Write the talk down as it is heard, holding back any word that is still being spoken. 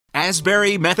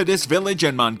Asbury Methodist Village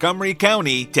in Montgomery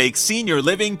County takes senior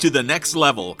living to the next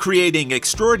level, creating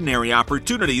extraordinary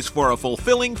opportunities for a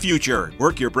fulfilling future.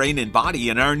 Work your brain and body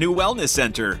in our new wellness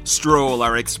center. Stroll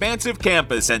our expansive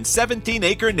campus and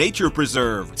 17-acre nature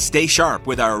preserve. Stay sharp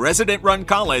with our resident-run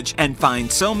college and find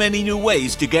so many new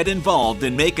ways to get involved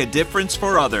and make a difference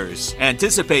for others.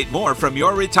 Anticipate more from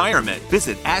your retirement.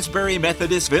 Visit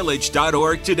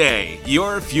AsburyMethodistVillage.org today.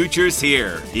 Your future's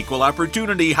here. Equal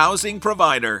opportunity housing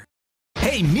provider.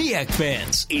 Hey, MEAC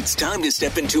fans, it's time to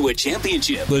step into a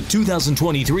championship. The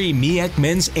 2023 MEAC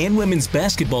Men's and Women's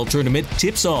Basketball Tournament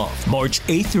tips off March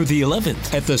 8th through the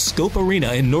 11th at the Scope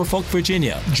Arena in Norfolk,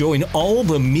 Virginia. Join all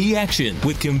the MEAC action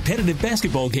with competitive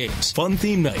basketball games, fun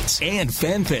theme nights, and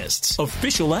fan fests,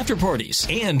 official after parties,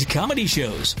 and comedy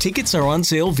shows. Tickets are on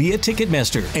sale via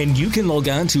Ticketmaster, and you can log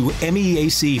on to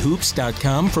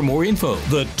meachoops.com for more info.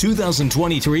 The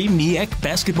 2023 MEAC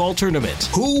Basketball Tournament.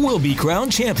 Who will be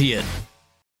crowned champion?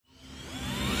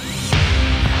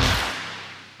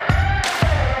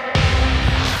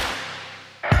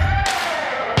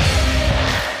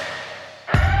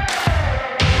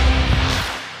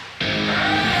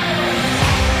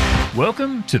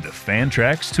 Welcome to the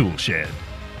Fantrax Tool Shed,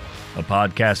 a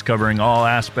podcast covering all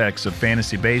aspects of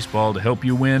fantasy baseball to help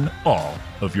you win all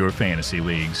of your fantasy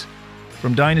leagues.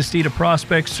 From dynasty to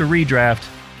prospects to redraft,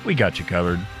 we got you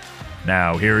covered.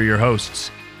 Now, here are your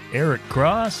hosts, Eric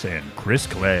Cross and Chris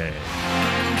Clay.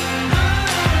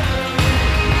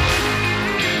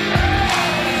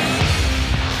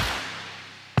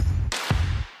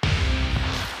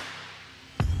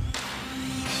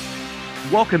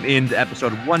 Welcome into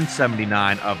episode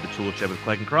 179 of the Tool Shed with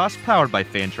Clegg and Cross, powered by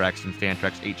Fantrax and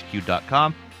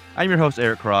FantraxHQ.com. I'm your host,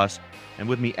 Eric Cross, and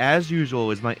with me, as usual,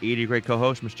 is my 80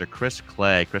 co-host, Mr. Chris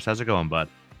Clay. Chris, how's it going, bud?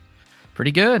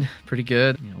 Pretty good.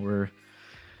 You know, we're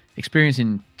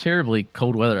experiencing terribly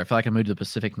cold weather. I feel like I moved to the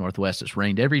Pacific Northwest. It's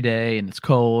rained every day, and it's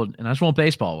cold, and I just want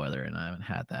baseball weather, and I haven't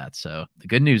had that. So the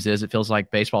good news is it feels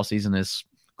like baseball season is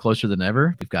closer than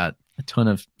ever. We've got a ton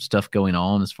of stuff going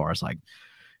on as far as like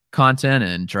content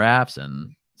and drafts,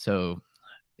 and so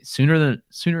sooner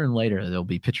than later there'll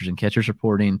be pitchers and catchers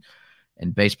reporting,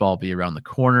 and baseball will be around the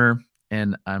corner,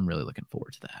 and I'm really looking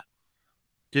forward to that.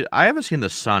 Dude, I haven't seen the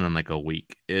sun in like a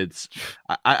week.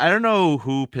 I don't know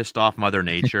who pissed off Mother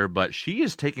Nature, but she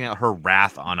is taking out her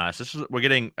wrath on us. We're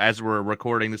getting, as we're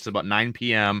recording, this is about 9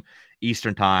 p.m.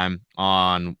 Eastern time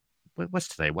on what's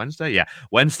today? Wednesday? Yeah,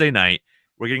 Wednesday night.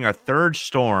 We're getting our third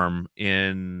storm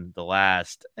in the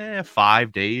last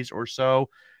 5 days or so,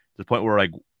 to the point where,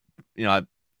 like, you know,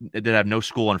 it did have no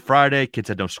school on Friday. Kids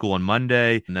had no school on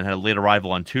Monday, and then had a late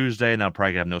arrival on Tuesday, and now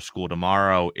probably have no school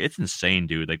tomorrow. It's insane,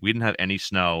 dude. Like, we didn't have any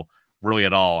snow really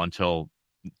at all until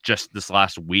just this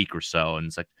last week or so, and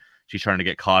it's like she's trying to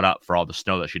get caught up for all the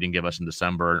snow that she didn't give us in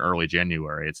December and early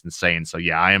January. It's insane. So,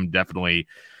 yeah, I am definitely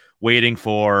waiting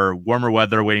for warmer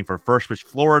weather, waiting for first pitch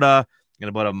Florida. In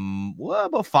about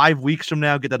 5 weeks from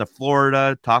now, get down to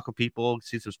Florida, talk with people,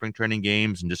 see some spring training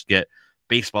games, and just get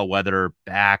baseball weather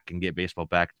back and get baseball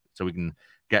back so we can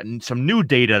get some new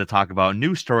data to talk about,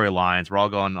 new storylines. We're all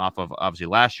going off of obviously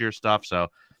last year's stuff, so it'd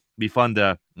be fun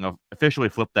to officially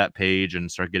flip that page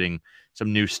and start getting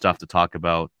some new stuff to talk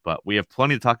about. But we have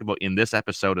plenty to talk about in this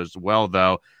episode as well,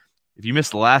 though. If you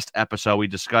missed the last episode, we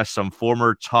discussed some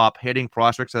former top hitting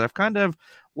prospects that have kind of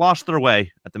lost their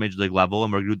way at the major league level,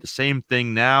 and we're going to do the same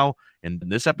thing now in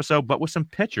this episode, but with some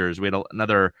pitchers. We had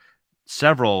another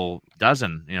several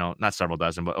dozen, not several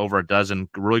dozen, but over a dozen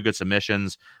really good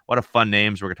submissions. What a fun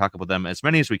names. We're going to talk about them, as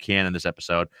many as we can in this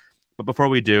episode. But before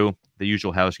we do, the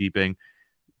usual housekeeping.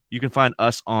 You can find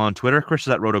us on Twitter. Chris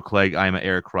is at RotoClegg. I am at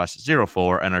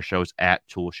EricCross04, and our show's at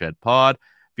ToolShed.pod.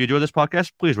 If you enjoy this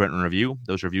podcast, please rate and review.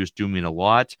 Those reviews do mean a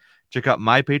lot. Check out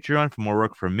my Patreon for more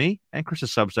work from me, and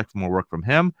Chris's Substack for more work from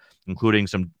him, including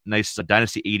some nice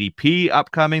Dynasty ADP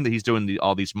upcoming that he's doing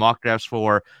all these mock drafts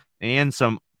for, and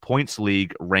some points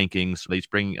league rankings. So he's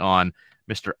bringing on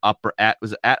Mr.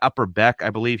 Upper Beck, I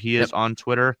believe he is on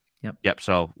Twitter. Yep.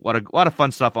 So a lot of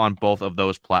fun stuff on both of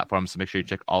those platforms. So make sure you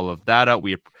check all of that out.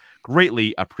 We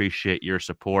greatly appreciate your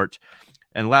support.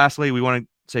 And lastly, we want to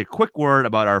say a quick word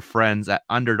about our friends at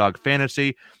Underdog Fantasy.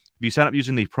 If you sign up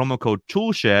using the promo code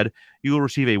TOOLSHED, you will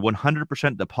receive a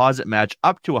 100% deposit match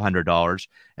up to $100,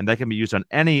 and that can be used on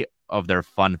any of their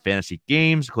fun fantasy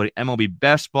games, including MLB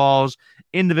Best Balls,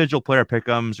 individual player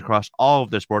pick'ems across all of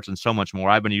their sports, and so much more.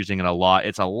 I've been using it a lot.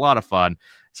 It's a lot of fun.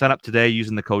 Sign up today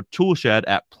using the code TOOLSHED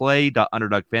at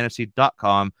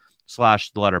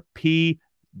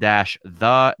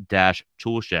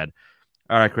play.underdogfantasy.com/P-the-toolshed.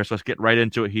 All right, Chris, let's get right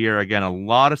into it here. Again, a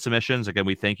lot of submissions. Again,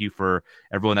 we thank you for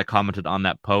everyone that commented on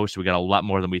that post. We got a lot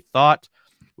more than we thought.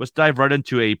 let's dive right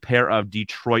into a pair of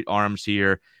Detroit arms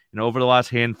here. Over the last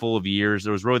handful of years,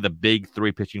 there was really the big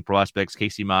three pitching prospects: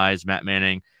 Casey Mize, Matt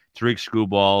Manning, Tarik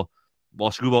Skubal. While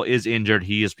Skubal is injured,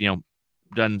 he has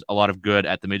done a lot of good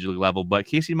at the major league level. But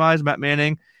Casey Mize, Matt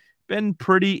Manning, been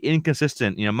pretty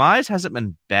inconsistent. Mize hasn't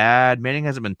been bad, Manning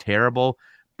hasn't been terrible,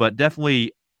 but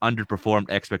definitely underperformed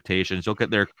expectations. Look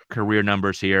at their career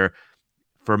numbers here.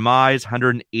 For Mize,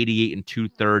 188 and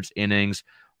 2/3 innings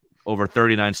over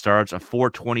 39 starts, a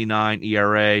 4.29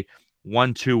 ERA,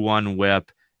 1.21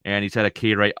 WHIP, and he's had a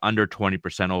K rate under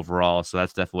 20% overall. So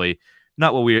that's definitely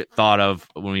not what we thought of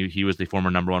when he was the former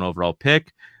number 1 overall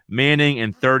pick. Manning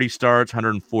in 30 starts,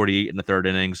 148 in the third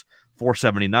innings,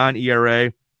 4.79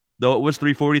 ERA, though it was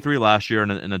 3.43 last year in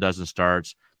a dozen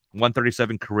starts,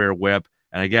 1.37 career WHIP,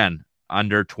 and again,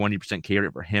 under 20% K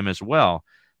rate for him as well.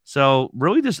 So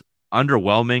really just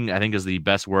underwhelming, I think, is the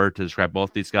best word to describe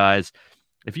both these guys.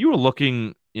 If you were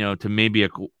looking, to maybe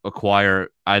acquire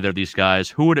either of these guys,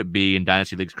 who would it be in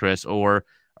Dynasty Leagues, Chris? Or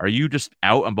are you just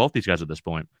out on both these guys at this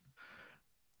point?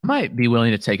 I might be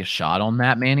willing to take a shot on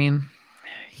Matt Manning.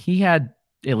 He had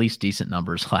at least decent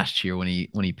numbers last year when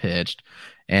he pitched,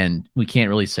 and we can't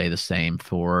really say the same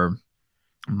for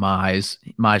Mize.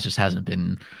 Mize just hasn't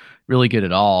been really good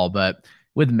at all. But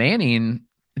with Manning,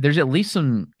 there's at least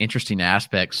some interesting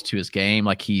aspects to his game.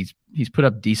 Like he's put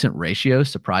up decent ratios,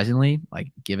 surprisingly, like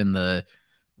given the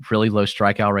really low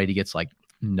strikeout rate, he gets like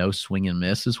no swing and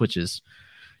misses, which is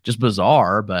just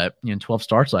bizarre. But in 12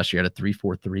 starts last year at a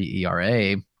 3.43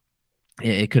 ERA,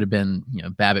 it could have been,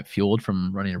 BABIP fueled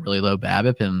from running a really low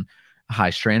BABIP and a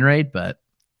high strain rate, but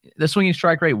the swinging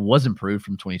strike rate was improved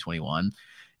from 2021.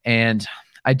 And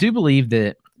I do believe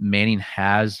that Manning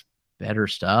has better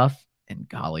stuff. And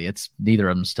golly, it's neither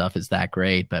of them stuff is that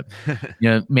great, but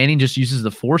Manning just uses the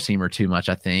four seamer too much,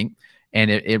 I think, and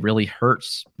it really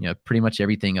hurts pretty much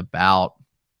everything about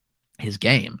his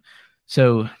game.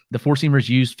 So the four seamer is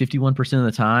used 51% of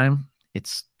the time.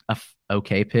 It's a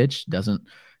okay pitch, doesn't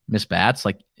miss bats.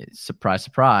 Like surprise,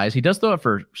 surprise, he does throw it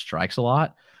for strikes a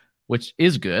lot, which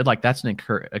is good. Like that's an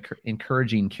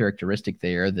encouraging characteristic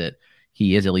there, that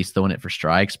he is at least throwing it for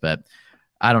strikes, but.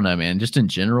 I don't know, man. Just in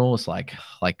general, it's like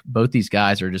both these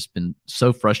guys are just been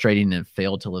so frustrating and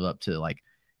failed to live up to like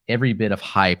every bit of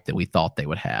hype that we thought they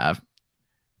would have.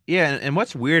 Yeah, and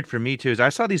what's weird for me too is I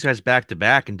saw these guys back to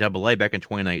back in AA back in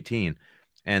 2019,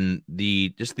 and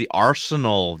the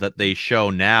arsenal that they show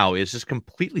now is just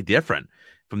completely different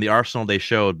from the arsenal they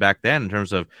showed back then in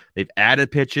terms of they've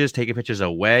added pitches, taken pitches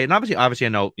away, and obviously I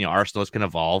know arsenals can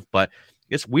evolve, but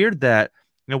it's weird that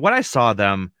what I saw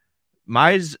them,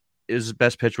 his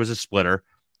best pitch was a splitter,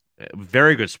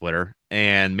 very good splitter,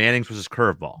 and Manning's was his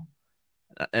curveball,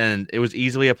 and it was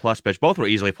easily a plus pitch. Both were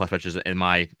easily plus pitches in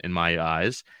my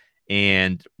eyes,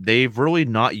 and they've really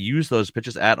not used those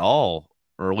pitches at all,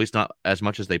 or at least not as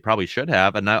much as they probably should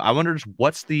have. And I wonder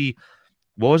what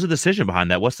was the decision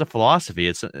behind that? What's the philosophy?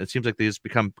 It seems like they've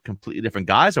become completely different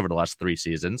guys over the last 3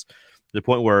 seasons, to the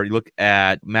point where you look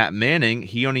at Matt Manning,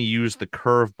 he only used the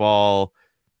curveball.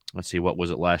 Let's see, what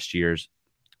was it last year's?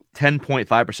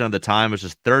 10.5% of the time was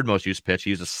his third most used pitch.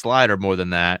 He used a slider more than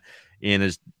that. In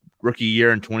his rookie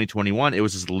year in 2021, it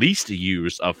was his least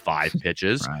used of 5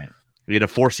 pitches. Right. He had a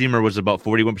four-seamer was about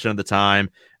 41% of the time,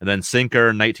 and then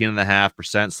sinker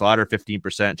 19.5%, slider 15%,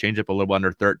 changeup a little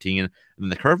under 13%, and then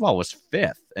the curveball was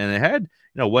 5th. And it had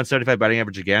 175 batting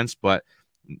average against, but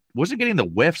wasn't getting the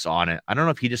whiffs on it. I don't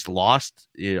know if he just lost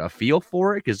a feel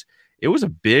for it, because it was a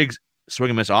big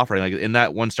swing and miss offering. Like in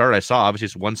that one start I saw, obviously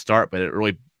it's one start, but it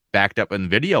really backed up in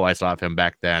video I saw of him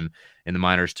back then in the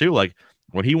minors too. Like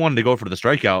when he wanted to go for the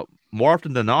strikeout, more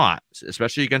often than not,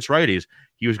 especially against righties,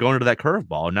 he was going to that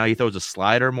curveball. Now he throws a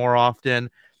slider more often.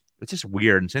 It's just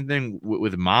weird. And same thing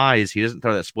with Mize. He doesn't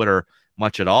throw that splitter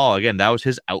much at all. Again, that was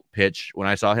his out pitch when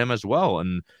I saw him as well.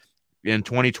 And in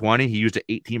 2020, he used it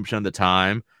 18% of the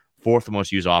time, 4th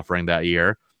most used offering that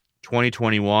year.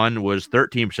 2021 was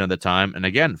 13% of the time, and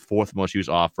again, 4th most used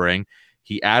offering.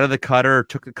 He added the cutter,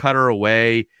 took the cutter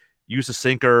away, used a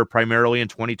sinker primarily in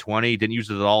 2020, didn't use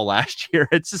it at all last year.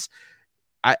 It's just,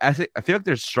 I feel like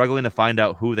they're struggling to find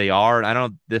out who they are. And I don't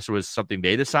know if this was something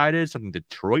they decided, something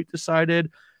Detroit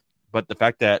decided, but the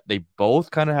fact that they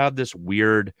both kind of have this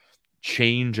weird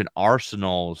change in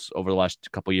arsenals over the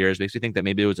last couple of years makes me think that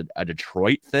maybe it was a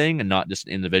Detroit thing and not just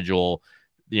an individual,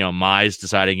 Mize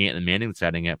deciding it and Manning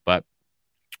deciding it. But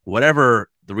whatever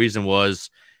the reason was,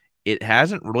 it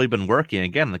hasn't really been working.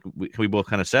 Again, like we both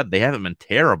kind of said, they haven't been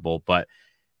terrible, but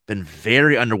been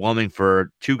very underwhelming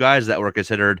for 2 guys that were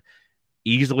considered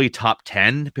easily top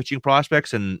 10 pitching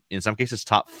prospects, and in some cases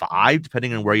top 5,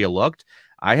 depending on where you looked.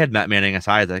 I had Matt Manning as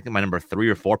high as I think my number 3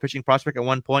 or 4 pitching prospect at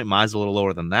one point. Mine's a little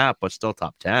lower than that, but still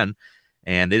top 10.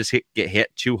 And they just get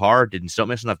hit too hard and just don't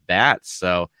miss enough bats.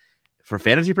 So for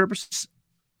fantasy purposes,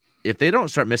 if they don't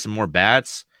start missing more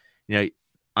bats,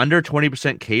 under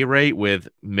 20% K rate with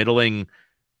middling,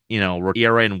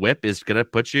 ERA and WHIP is going to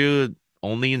put you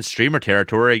only in streamer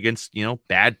territory against,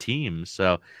 bad teams.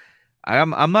 So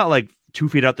I'm not like 2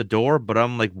 feet out the door, but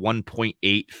I'm like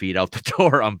 1.8 feet out the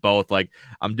door on both. Like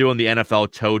I'm doing the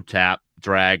NFL toe tap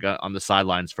drag on the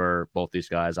sidelines for both these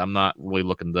guys. I'm not really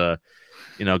looking to,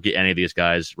 get any of these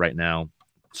guys right now.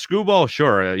 Skubal,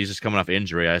 sure, he's just coming off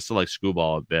injury. I still like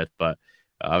Skubal a bit, but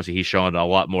obviously he's showing a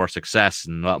lot more success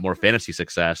and a lot more fantasy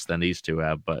success than these two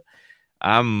have. But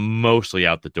I'm mostly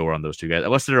out the door on those two guys,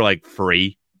 unless they're like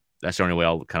free. That's the only way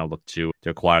I'll kind of look to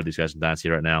acquire these guys in Dynasty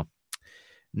right now.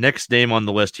 Next name on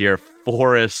the list here,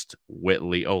 Forrest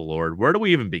Whitley. Oh, Lord. Where do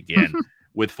we even begin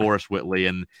with Forrest Whitley?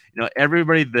 And,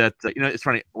 everybody that, it's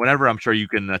funny. Whenever, I'm sure you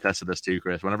can attest to this too,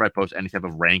 Chris, whenever I post any type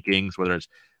of rankings, whether it's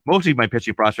mostly my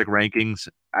pitching prospect rankings,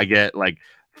 I get like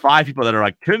 5 people that are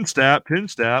like, pin stat.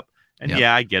 And Yep.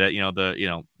 Yeah, I get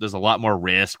it. There's a lot more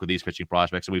risk with these pitching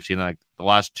prospects. And we've seen like the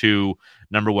last 2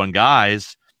 number 1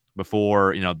 guys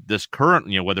before, this current,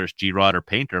 whether it's G-Rod or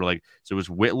Painter, like, so it was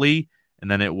Whitley. And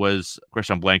then it was, of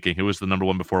course, I'm blanking. Who was the number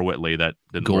 1 before Whitley that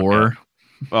didn't work out?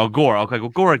 Well, Gore. Okay, well,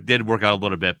 Gore did work out a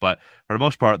little bit, but for the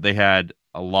most part, they had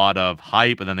a lot of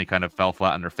hype, and then they kind of fell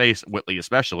flat on their face. Whitley,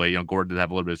 especially, Gore did have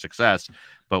a little bit of success,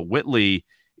 but Whitley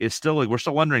is still like, we're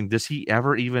still wondering, does he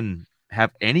ever even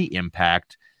have any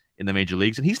impact in the major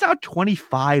leagues? And he's now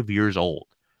 25 years old.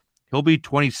 He'll be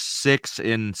 26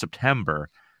 in September.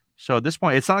 So at this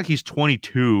point, it's not like he's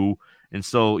 22 and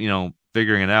still,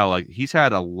 figuring it out. Like, he's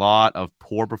had a lot of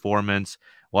poor performance,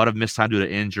 a lot of missed time due to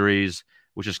injuries,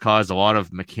 which has caused a lot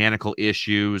of mechanical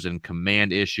issues and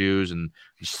command issues and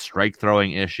strike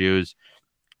throwing issues.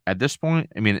 At this point,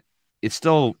 I mean, it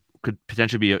still could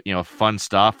potentially be fun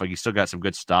stuff. Like, he's still got some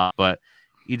good stuff, but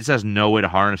he just has no way to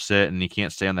harness it, and he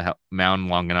can't stay on the mound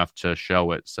long enough to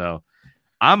show it. So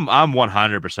I'm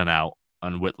 100% out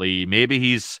on Whitley.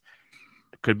 Maybe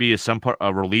could be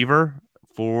a reliever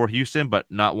for Houston, but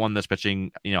not one that's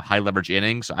pitching, high leverage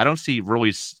innings. I don't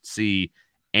really see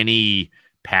any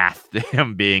path to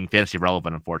him being fantasy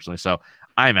relevant, unfortunately. So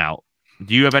I'm out.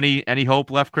 Do you have any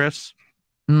hope left, Chris?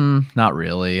 Not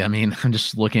really. I mean, I'm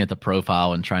just looking at the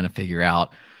profile and trying to figure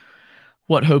out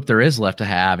what hope there is left to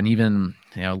have. And even,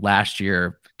 last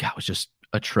year, God, was just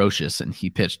atrocious. And he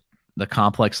pitched the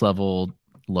complex level,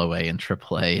 low A and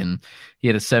triple A, and he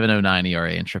had a 7.09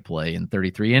 ERA in triple A in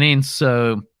 33 innings.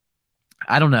 So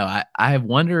I don't know. I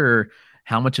wonder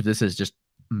how much of this is just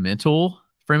mental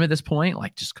for him at this point,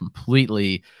 like just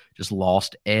completely just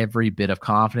lost every bit of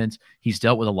confidence. He's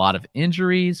dealt with a lot of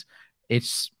injuries.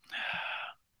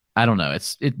 I don't know.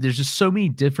 There's just so many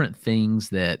different things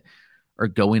that are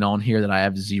going on here that I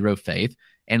have zero faith.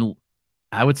 And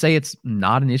I would say it's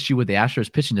not an issue with the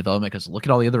Astros pitching development, because look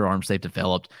at all the other arms they've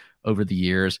developed over the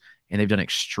years, and they've done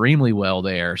extremely well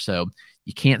there. So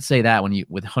you can't say that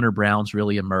with Hunter Brown's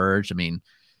really emerged. I mean,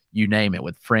 you name it,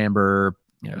 with Framber,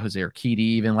 Jose Urquidy,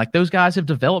 even, like, those guys have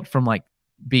developed from like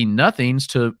being nothings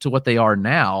to what they are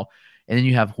now. And then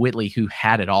you have Whitley, who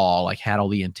had it all, like had all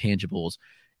the intangibles,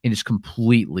 and just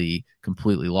completely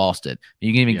lost it.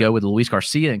 You can even go with Luis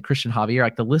Garcia and Christian Javier.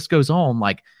 Like, the list goes on.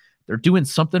 Like, they're doing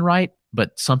something right,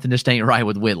 but something just ain't right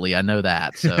with Whitley. I know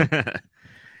that. So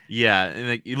yeah, and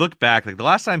like, you look back, like the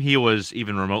last time he was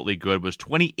even remotely good was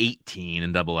 2018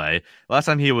 in AA. The last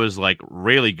time he was like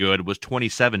really good was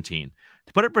 2017.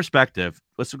 To put it in perspective,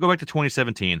 let's go back to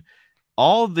 2017.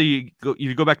 If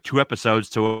you go back 2 episodes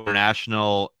to an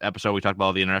international episode, we talked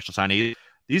about the international signees.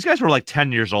 These guys were like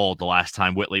 10 years old the last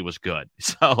time Whitley was good.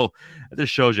 So it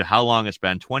just shows you how long it's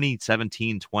been.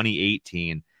 2017,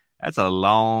 2018. That's a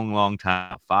long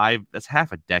time. That's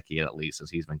half a decade at least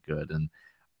since he's been good. And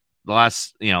the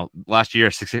last year,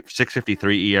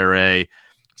 6.53 ERA,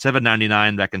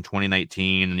 7.99 back in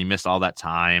 2019, and he missed all that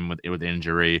time with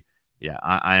injury. Yeah,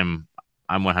 I'm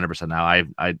 100% now.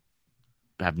 I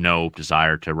have no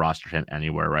desire to roster him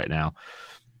anywhere right now.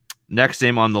 Next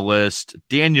name on the list,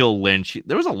 Daniel Lynch.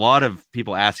 There was a lot of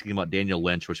people asking about Daniel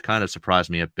Lynch, which kind of surprised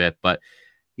me a bit, but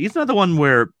he's another one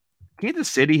where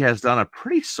Kansas City has done a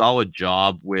pretty solid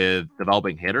job with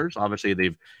developing hitters. Obviously,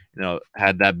 they've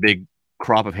had that big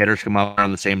crop of hitters come out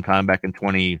around the same time back in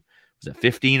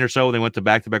 2015 or so. They went to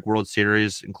back-to-back World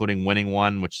Series, including winning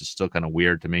one, which is still kind of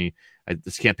weird to me. I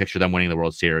just can't picture them winning the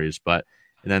World Series. But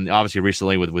and then obviously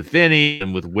recently with Vinny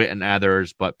and with Witt and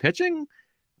others, but pitching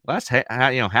last half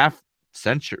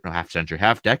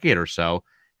decade or so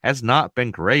has not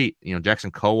been great.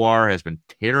 Jackson Kowar has been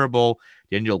terrible.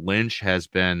 Daniel Lynch has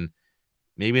been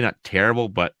maybe not terrible,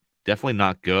 but definitely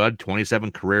not good.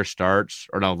 27 career starts,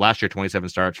 or no, last year 27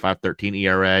 starts, 5.13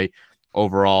 ERA.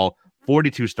 Overall,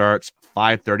 42 starts,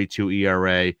 5.32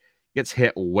 ERA. Gets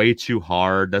hit way too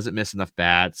hard, doesn't miss enough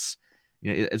bats.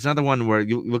 It's another one where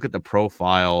you look at the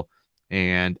profile,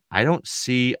 and I don't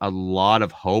see a lot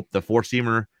of hope. The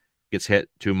four-seamer gets hit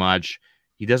too much.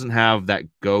 He doesn't have that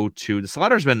go-to. The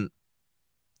slider's been,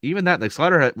 even that, the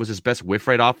slider was his best whiff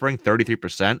rate offering,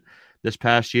 33% this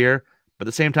past year. But at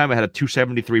the same time, it had a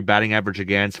 273 batting average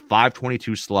against,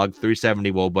 522 slug,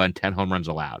 370 WOBA, and 10 home runs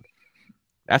allowed.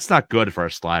 That's not good for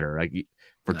a slider. Like,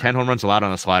 for 10 home runs allowed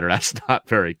on a slider, that's not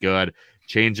very good.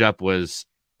 Changeup was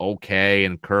okay,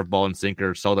 and curveball and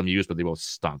sinker seldom used, but they both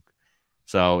stunk.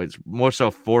 So it's more so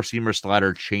four-seamer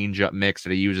slider changeup mix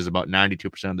that he uses about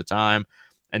 92% of the time,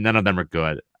 and none of them are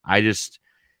good. I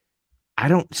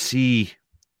don't see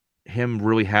him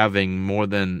really having more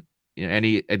than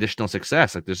any additional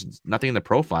success. Like, there's nothing in the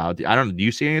profile. Do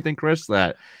you see anything, Chris,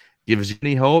 that gives you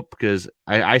any hope? Because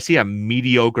I see a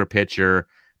mediocre pitcher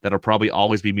that'll probably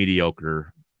always be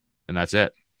mediocre, and that's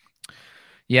it.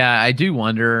 Yeah, I do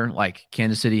wonder, like,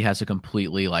 Kansas City has a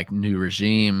completely new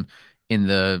regime in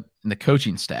the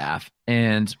coaching staff,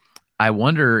 and I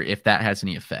wonder if that has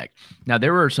any effect. Now,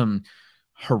 there were some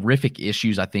horrific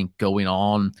issues, I think, going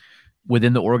on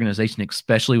within the organization,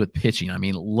 especially with pitching. I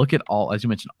mean, look at as you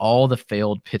mentioned, all the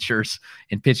failed pitchers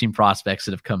and pitching prospects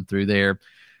that have come through there.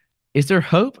 Is there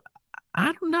hope?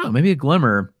 I don't know. Maybe a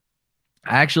glimmer.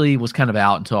 I actually was kind of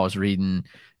out until I was reading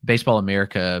Baseball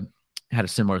America had a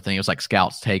similar thing. It was like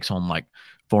scouts takes on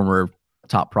former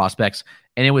top prospects.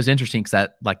 And it was interesting because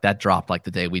that dropped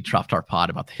the day we dropped our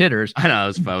pod about the hitters. I know. It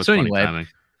was so funny anyway, timing.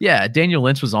 Yeah, Daniel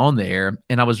Lynch was on there,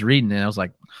 and I was reading, and I was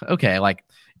like, okay,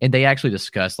 and they actually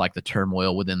discussed the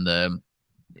turmoil within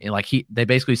they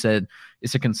basically said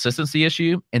it's a consistency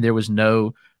issue, and there was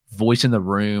no voice in the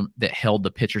room that held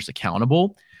the pitchers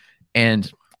accountable.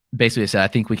 And basically said, I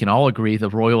think we can all agree the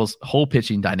Royals' whole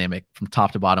pitching dynamic from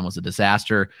top to bottom was a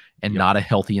disaster and not a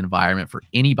healthy environment for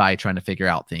anybody trying to figure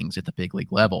out things at the big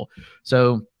league level.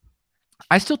 So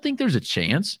I still think there's a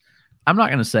chance. I'm not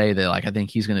going to say that I think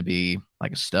he's going to be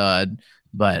a stud,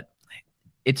 but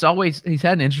he's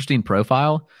had an interesting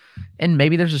profile, and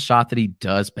maybe there's a shot that he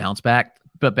does bounce back,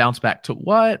 but bounce back to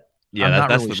what? Yeah,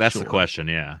 that's the question.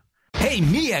 Yeah. Hey,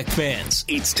 MEAC fans!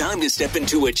 It's time to step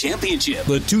into a championship.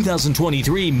 The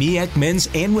 2023 MEAC Men's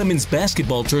and Women's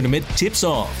Basketball Tournament tips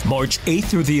off March 8th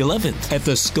through the 11th at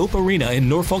the Scope Arena in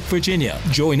Norfolk, Virginia.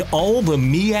 Join all the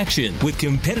MEAC action with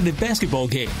competitive basketball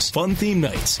games, fun theme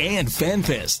nights, and fan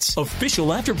fests,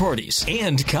 official after parties,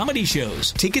 and comedy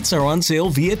shows. Tickets are on sale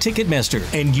via Ticketmaster,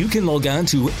 and you can log on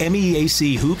to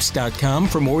meachoops.com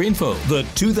for more info. The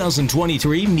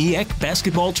 2023 MEAC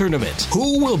Basketball Tournament.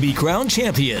 Who will be crowned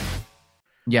champion?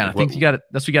 Yeah, I think that's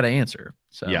what you got to answer.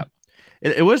 So yeah,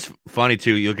 it was funny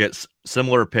too. You'll get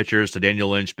similar pitchers to Daniel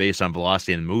Lynch based on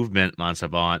velocity and movement on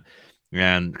Savant,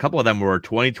 and a couple of them were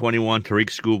 2021 Tariq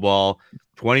Skubal,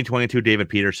 2022 David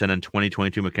Peterson, and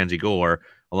 2022 Mackenzie Gore,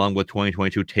 along with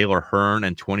 2022 Taylor Hearn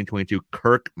and 2022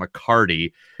 Kirk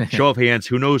McCarty. Show of hands,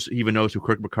 who even knows who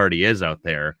Kirk McCarty is out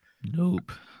there?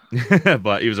 Nope.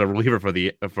 But he was a reliever for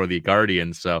the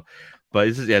Guardians. So, but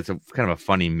it's a kind of a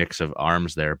funny mix of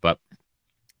arms there, but.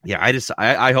 Yeah,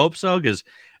 I hope so, because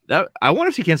I want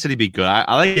to see Kansas City be good.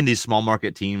 I like in these small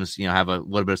market teams, have a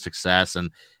little bit of success,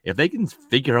 and if they can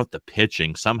figure out the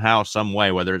pitching somehow, some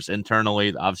way, whether it's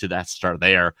internally, obviously that's start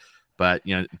there, but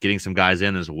getting some guys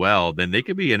in as well, then they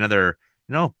could be another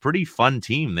pretty fun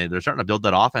team. They're starting to build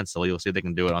that offense, so you'll see if they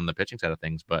can do it on the pitching side of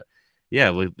things. But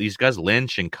yeah, with these guys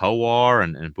Lynch and Kowar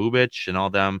and Bubic and all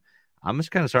them, I'm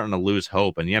just kind of starting to lose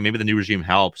hope. And yeah, maybe the new regime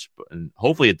helps, and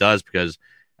hopefully it does, because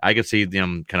I could see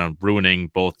them kind of ruining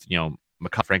both,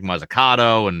 Frank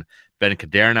Mazzucato and Ben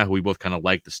Caderna, who we both kind of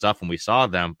liked the stuff when we saw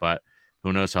them, but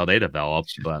who knows how they develop.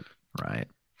 But right,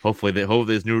 hopefully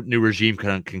this new regime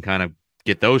can kind of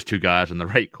get those two guys on the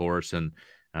right course and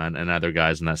other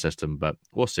guys in that system. But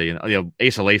we'll see.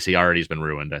 Asa Lacy already has been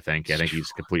ruined. I think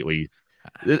he's completely.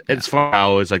 It's far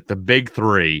how it's the big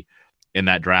three in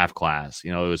that draft class.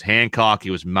 It was Hancock, it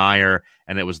was Meyer,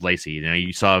 and it was Lacy.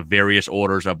 You saw various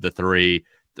orders of the three.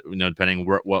 Depending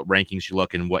what rankings you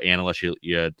look and what analysts you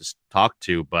just talk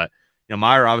to. But,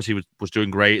 Meyer obviously was doing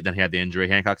great. Then he had the injury.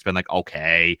 Hancock's been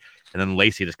okay. And then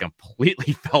Lacy just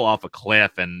completely fell off a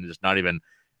cliff and just not even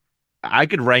 – I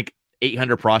could rank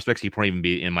 800 prospects. He won't even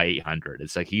be in my 800.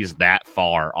 It's he's that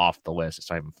far off the list. It's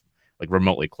not even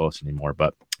remotely close anymore.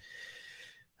 But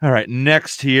All right,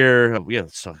 next here, we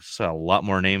have a lot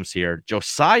more names here.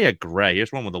 Josiah Gray,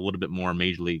 here's one with a little bit more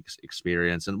major league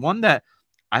experience, and one that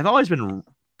I've always been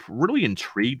really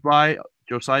intrigued by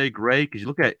Josiah Gray, because you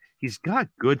look at, he's got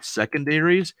good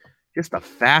secondaries, just the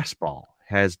fastball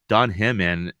has done him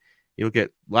in. You look at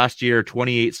last year,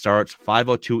 28 starts,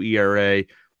 5.02 ERA,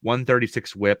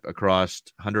 136 WHIP across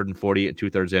 148 and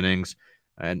 2/3 innings,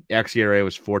 and xERA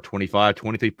was 4.25,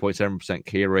 23.7%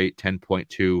 K rate,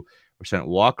 10.2%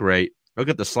 walk rate. Look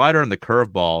at the slider and the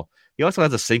curveball. He also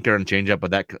has a sinker and changeup,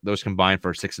 but those combined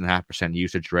for 6.5%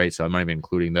 usage rate, so I'm not even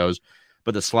including those.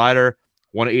 But the slider,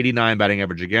 189 batting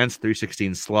average against,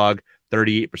 316 slug,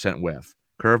 38% whiff.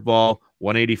 Curveball,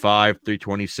 185,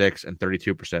 326, and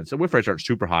 32%. So whiff rates aren't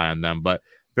super high on them, but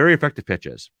very effective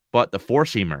pitches. But the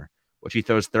four-seamer, which he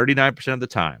throws 39% of the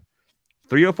time,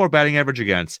 304 batting average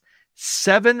against,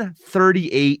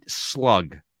 738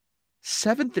 slug.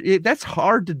 738, that's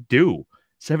hard to do.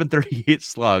 738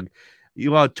 slug.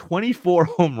 You allowed 24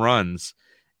 home runs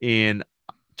in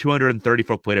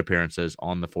 234 plate appearances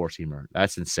on the four-seamer.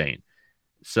 That's insane.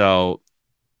 So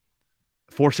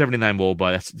 479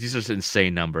 WOBA. These are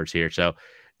insane numbers here. So it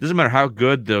doesn't matter how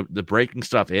good the breaking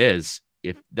stuff is.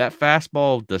 If that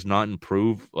fastball does not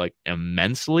improve like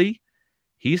immensely,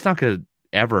 he's not going to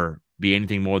ever be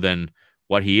anything more than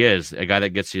what he is. A guy that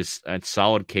gets his a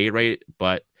solid K rate,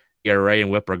 but ERA and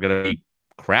WHIP are going to be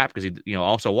crap because he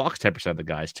also walks 10% of the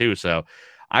guys too. So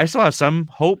I still have some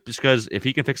hope, just because if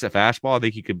he can fix that fastball, I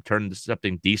think he could turn into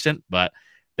something decent, but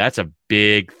that's a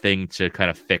big thing to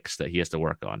kind of fix that he has to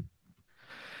work on.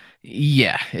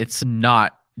 Yeah, it's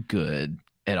not good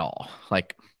at all.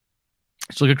 Like,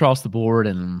 just look across the board,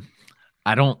 and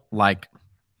I don't like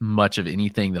much of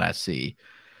anything that I see.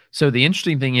 So the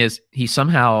interesting thing is he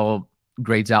somehow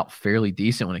grades out fairly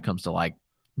decent when it comes to like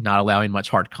not allowing much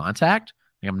hard contact.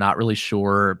 Like, I'm not really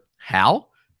sure how,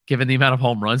 given the amount of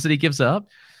home runs that he gives up,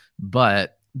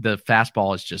 but the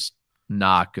fastball is just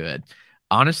not good.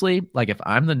 Honestly, like if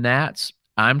I'm the Nats,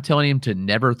 I'm telling him to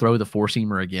never throw the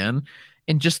four-seamer again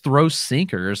and just throw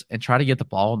sinkers and try to get the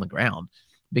ball on the ground,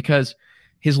 because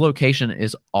his location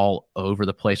is all over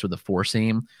the place with the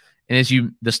four-seam. And as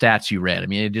the stats you read, I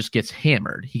mean, it just gets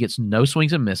hammered. He gets no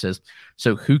swings and misses.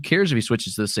 So who cares if he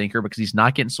switches to the sinker, because he's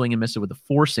not getting swing and misses with the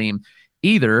four-seam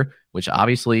either, which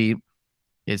obviously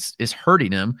is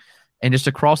hurting him. And just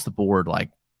across the board,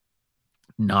 like,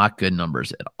 not good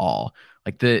numbers at all.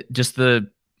 Like the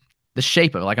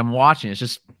shape of it, like I'm watching, it's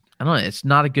just, I don't know, it's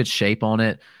not a good shape on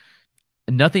it.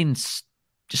 Nothing just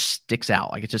sticks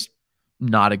out. Like, it's just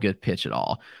not a good pitch at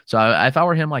all. So if I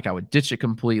were him, like, I would ditch it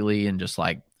completely and just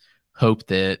like hope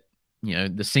that,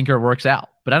 the sinker works out.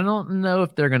 But I don't know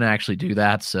if they're going to actually do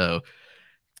that. So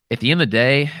at the end of the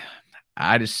day,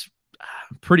 I'm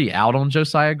pretty out on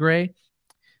Josiah Gray.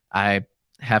 I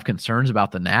have concerns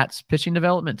about the Nats pitching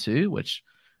development too, which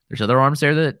there's other arms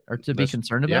there that are to be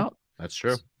concerned about. That's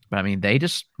true. But I mean, they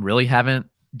just really haven't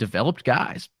developed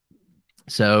guys.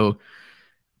 So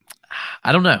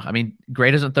I don't know. I mean,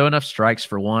 Gray doesn't throw enough strikes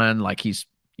for one. Like, he's,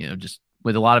 just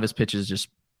with a lot of his pitches, just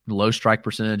low strike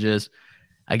percentages.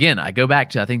 Again, I go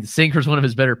back to, I think the sinker is one of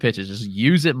his better pitches. Just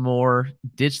use it more,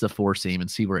 ditch the four seam,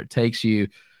 and see where it takes you.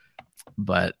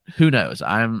 But who knows?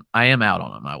 I am out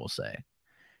on him, I will say.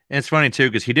 And it's funny too,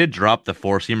 because he did drop the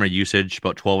four-seamer usage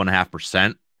about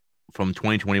 12.5% from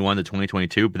 2021 to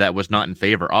 2022, but that was not in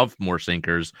favor of more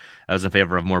sinkers. That was in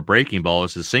favor of more breaking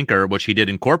balls. His sinker, which he did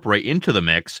incorporate into the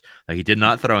mix, that he did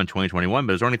not throw in 2021,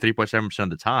 but it was only 3.7% of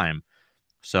the time.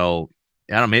 So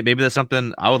I don't know, maybe that's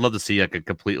something I would love to see, like a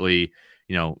completely,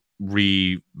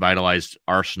 revitalized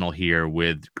arsenal here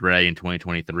with Gray in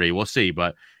 2023. We'll see.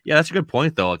 But yeah, that's a good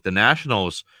point though. Like the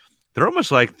Nationals, they're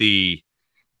almost like the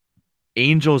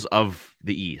Angels of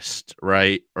the East,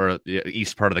 right? Or the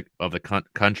east part of the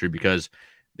country, because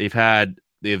they've had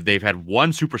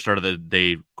one superstar that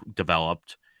they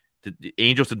developed. The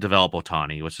Angels to develop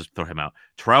Ohtani. Let's just throw him out.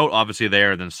 Trout, obviously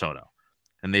there, and then Soto.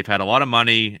 And they've had a lot of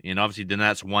money, and obviously the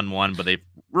Nats won one, but they've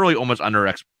really almost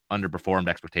underperformed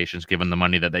expectations given the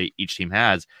money that each team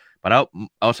has. But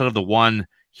outside of the one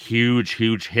huge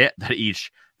hit that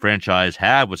each franchise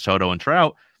had with Soto and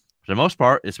Trout, for the most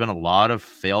part, it's been a lot of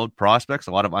failed prospects,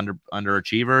 a lot of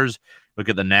underachievers. Look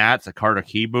at the Nats, Carter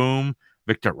Kieboom,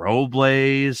 Victor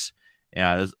Robles.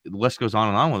 Yeah, the list goes on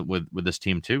and on with this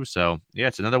team too. So yeah,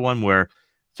 it's another one where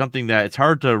something that it's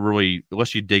hard to really,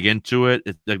 unless you dig into it,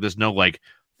 like there's no like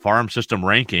farm system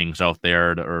rankings out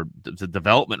there or the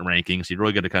development rankings. You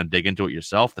really got to kind of dig into it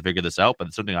yourself to figure this out. But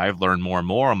it's something I've learned more and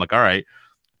more. I'm like, all right,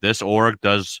 this org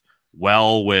does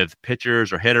well with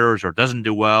pitchers or hitters, or doesn't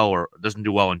do well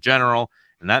in general.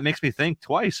 And that makes me think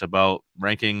twice about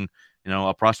ranking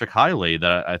a prospect highly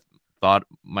that I thought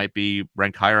might be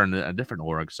ranked higher in a different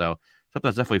org. So something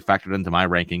that's definitely factored into my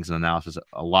rankings and analysis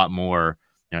a lot more,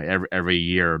 every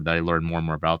year that I learn more and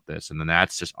more about this. And the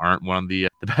Nats just aren't one of the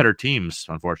better teams,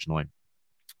 unfortunately.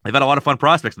 They've had a lot of fun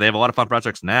prospects. They have a lot of fun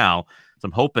prospects now. So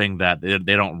I'm hoping that they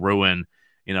don't ruin,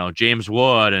 James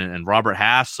Wood and Robert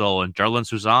Hassel and Jarlin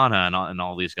Susana and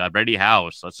all these guys, Brady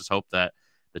House. Let's just hope that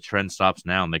the trend stops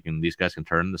now and these guys can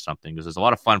turn into something, because there's a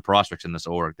lot of fun prospects in this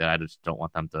org that I just don't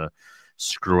want them to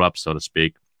screw up, so to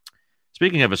speak.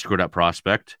 Speaking of a screwed up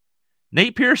prospect,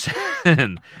 Nate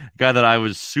Pearson, guy that I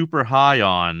was super high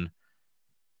on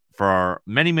for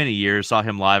many, many years, saw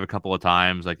him live a couple of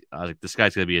times. I was like, this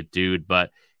guy's going to be a dude,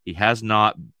 but he has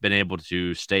not been able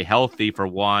to stay healthy, for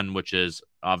one, which is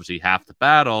obviously half the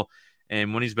battle.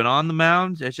 And when he's been on the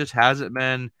mound, it just hasn't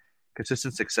been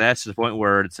consistent success to the point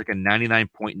where it's like a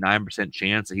 99.9%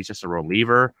 chance that he's just a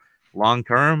reliever long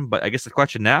term. But I guess the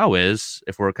question now is,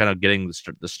 if we're kind of getting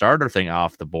the starter thing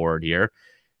off the board here,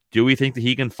 do we think that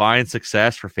he can find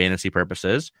success for fantasy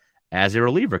purposes as a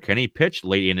reliever? Can he pitch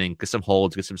late inning, get some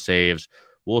holds, get some saves?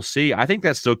 We'll see. I think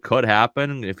that still could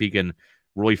happen if he can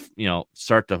really,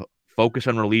 start to focus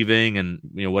on relieving, and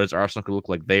what his arsenal could look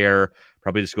like there.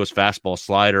 Probably just goes fastball,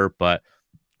 slider. But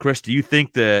Chris, do you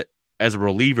think that as a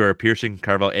reliever, Pearson can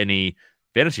carve out any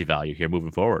fantasy value here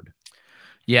moving forward?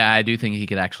 Yeah, I do think he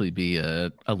could actually be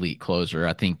a elite closer.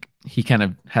 I think he kind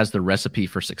of has the recipe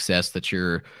for success that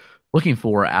you're looking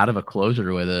for out of a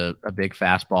closer, with a big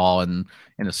fastball and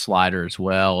a slider as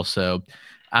well. So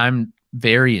I'm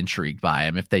very intrigued by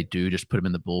him. If they do just put him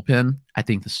in the bullpen, I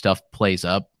think the stuff plays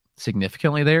up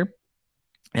significantly there.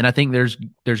 And I think there's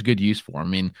good use for him. I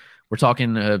mean, we're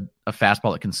talking a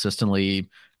fastball that consistently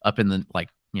up in the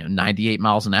 98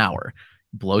 miles an hour,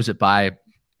 blows it by.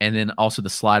 And then also the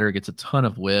slider gets a ton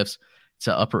of whiffs. It's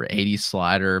an upper 80s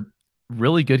slider,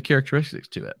 really good characteristics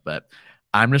to it. But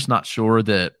I'm just not sure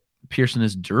that Pearson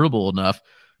is durable enough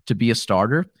to be a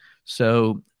starter.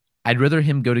 So I'd rather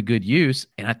him go to good use.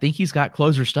 And I think he's got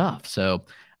closer stuff. So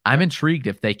I'm intrigued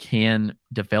if they can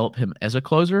develop him as a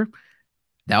closer.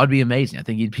 That would be amazing. I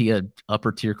think he'd be an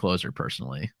upper tier closer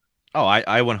personally. Oh, I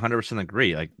 100%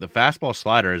 agree. Like, the fastball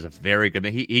slider is a very good.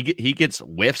 He gets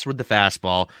whiffs with the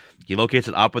fastball. He locates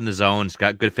it up in the zone. It's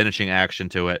got good finishing action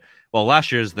to it. Well,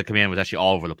 last year's the command was actually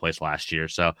all over the place last year.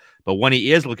 So, but when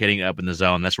he is locating it up in the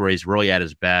zone, that's where he's really at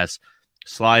his best.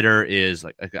 Slider is,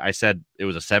 like I said, it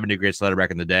was a 70 grade slider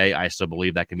back in the day. I still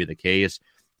believe that can be the case.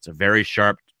 It's a very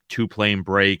sharp 2-plane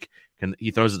break.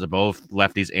 He throws it to both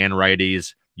lefties and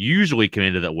righties. Usually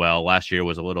commanded it well. Last year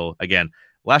was a little,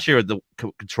 last year the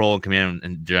control and command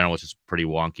in general was just pretty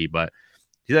wonky, but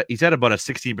he's had about a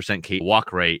 16%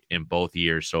 walk rate in both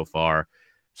years so far.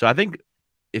 So I think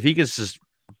if he can just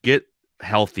get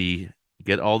healthy,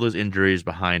 get all those injuries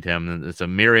behind him, and it's a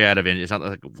myriad of injuries. It's not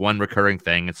like one recurring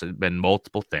thing. It's been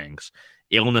multiple things,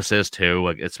 illnesses too.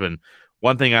 Like, it's been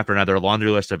one thing after another, a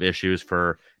laundry list of issues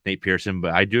for Nate Pearson.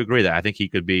 But I do agree that I think he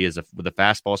could be, with a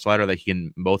fastball slider, that he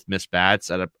can both miss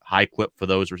bats at a high clip for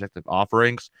those respective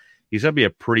offerings. He's going to be a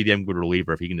pretty damn good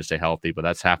reliever if he can just stay healthy, but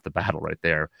that's half the battle right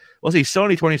there. Well, he's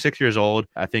only 26 years old.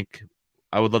 I think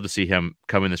I would love to see him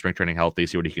come in the spring training healthy,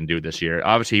 see what he can do this year.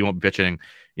 Obviously, he won't be pitching,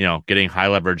 getting high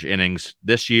leverage innings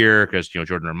this year because,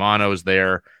 Jordan Romano is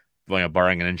there,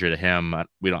 barring an injury to him. I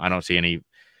don't see any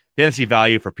fantasy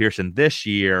value for Pearson this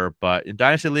year, but in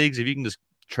dynasty leagues, if you can just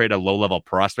trade a low-level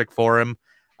prospect for him,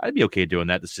 I'd be okay doing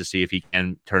that just to see if he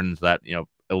can turn into that,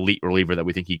 elite reliever that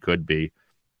we think he could be.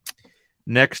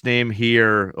 Next name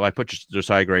here, I put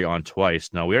Josiah Gray on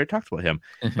twice. No, we already talked about him.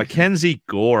 Mackenzie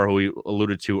Gore, who we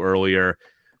alluded to earlier.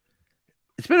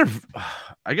 It's been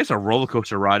a roller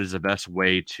coaster ride is the best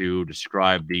way to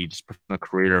describe the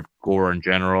career of Gore in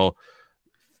general.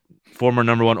 Former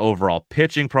number 1 overall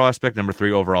pitching prospect, number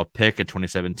 3 overall pick in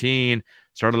 2017.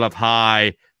 Started off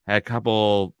high, had a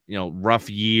couple, rough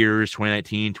years,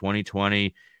 2019,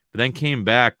 2020, but then came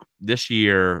back this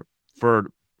year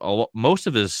for most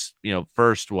of his,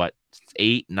 first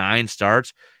 8-9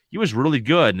 starts. He was really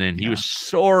good, and then he was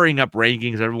soaring up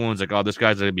rankings. Everyone's like, "Oh, this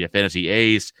guy's going to be a fantasy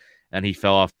ace," and he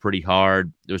fell off pretty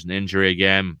hard. There was an injury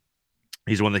again.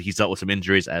 He's one that he's dealt with some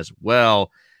injuries as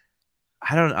well.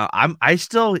 I don't know. I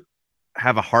still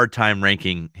have a hard time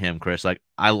ranking him, Chris. Like,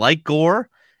 I like Gore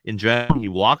in general. He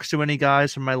walks too many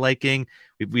guys for my liking.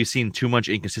 We've seen too much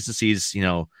inconsistencies,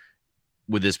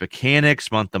 with his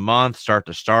mechanics, month to month, start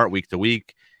to start, week to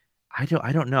week. I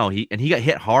don't know. He got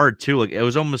hit hard too. Like, it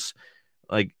was almost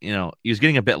like, he was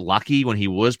getting a bit lucky when he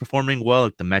was performing well.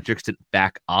 Like, the metrics didn't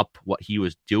back up what he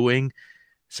was doing.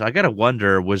 So I got to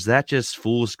wonder, was that just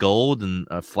fool's gold and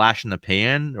a flash in the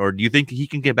pan, or do you think he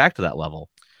can get back to that level?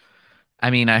 I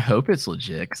mean, I hope it's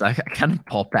legit because I kind of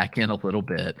bought back in a little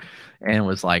bit and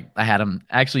was like, I had him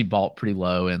actually bought pretty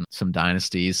low in some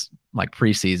dynasties like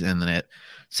preseason, and it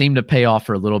seemed to pay off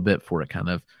for a little bit before it kind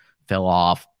of fell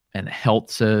off. And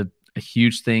health's a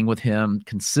huge thing with him.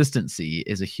 Consistency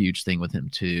is a huge thing with him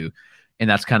too. And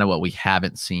that's kind of what we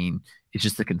haven't seen. It's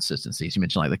just the consistency. As you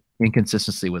mentioned, like the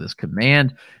inconsistency with his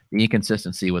command, the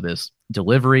inconsistency with his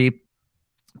delivery,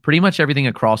 pretty much everything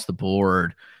across the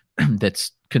board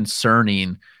that's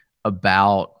concerning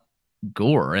about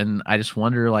Gore. And I just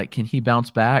wonder, like, can he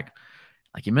bounce back?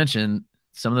 Like you mentioned,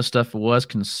 some of the stuff was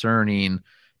concerning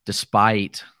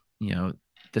despite,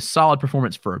 the solid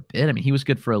performance for a bit. I mean, he was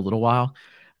good for a little while.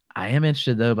 I am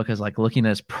interested though, because like looking at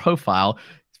his profile,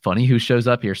 it's funny who shows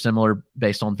up here, similar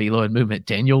based on velo and movement,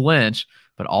 Daniel Lynch,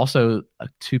 but also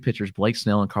two pitchers, Blake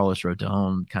Snell and Carlos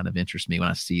Rodon, kind of interest me when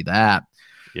I see that.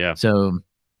 Yeah. So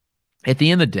at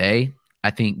the end of the day,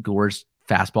 I think Gore's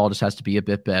fastball just has to be a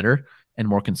bit better and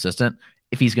more consistent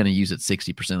if he's going to use it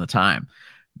 60% of the time.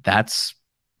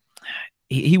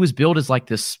 He was billed as like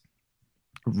this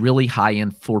really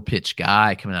high-end 4-pitch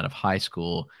guy coming out of high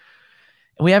school,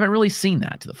 and we haven't really seen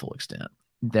that to the full extent.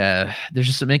 There's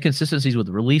just some inconsistencies with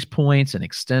release points and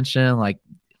extension. Like,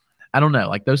 I don't know.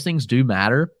 Like, those things do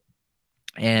matter,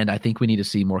 and I think we need to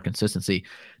see more consistency.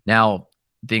 Now,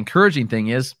 the encouraging thing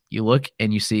is you look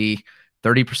and you see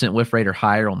 30% whiff rate or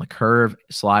higher on the curve,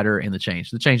 slider, and the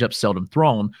change. The changeup's seldom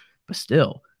thrown, but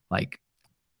still, like,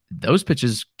 those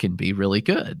pitches can be really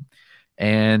good.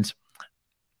 And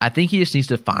I think he just needs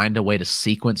to find a way to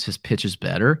sequence his pitches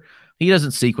better. He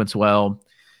doesn't sequence well.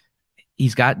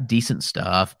 He's got decent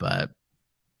stuff, but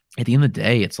at the end of the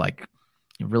day, it's like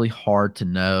really hard to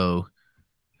know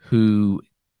who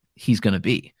he's going to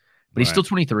be. But he's still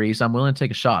 23, so I'm willing to take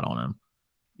a shot on him.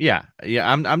 Yeah.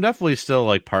 I'm definitely still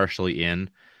like partially in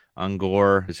on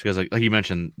Gore. It's because like you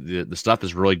mentioned, the stuff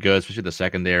is really good, especially the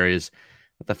secondaries.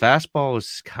 But the fastball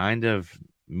is kind of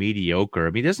mediocre. I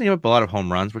mean, he doesn't give up a lot of home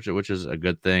runs, which is a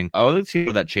good thing. I would like to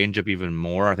see that changeup even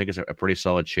more. I think it's a pretty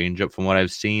solid changeup from what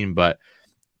I've seen, but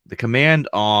the command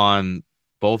on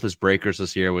both his breakers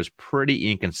this year was pretty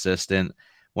inconsistent. I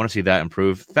want to see that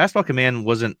improve. Fastball command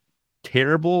wasn't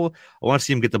terrible. I want to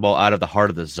see him get the ball out of the heart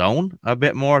of the zone a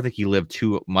bit more. I think he lived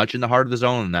too much in the heart of the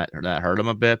zone, and that hurt him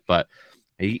a bit, but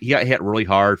he got hit really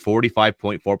hard,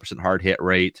 45.4% hard hit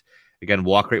rate. Again,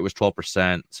 walk rate was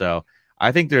 12%. So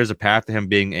I think there's a path to him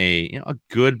being a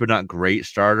good but not great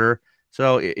starter.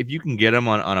 So if you can get him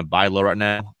on a buy low right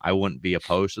now, I wouldn't be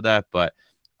opposed to that. But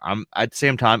at the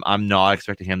same time, I'm not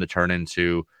expecting him to turn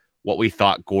into what we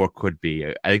thought Gore could be.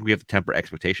 I think we have to temper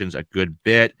expectations a good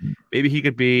bit. Maybe he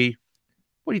could be.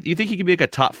 What do you think he could be, like a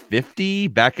top 50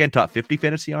 back end, top 50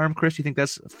 fantasy arm, Chris? You think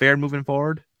that's fair moving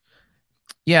forward?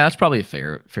 Yeah, that's probably a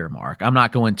fair mark. I'm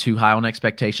not going too high on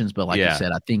expectations, but like you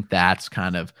said, I think that's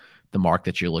kind of the mark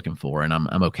that you're looking for, and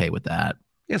I'm okay with that.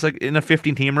 Yeah, it's like in a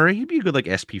 15-teamer, he'd be a good like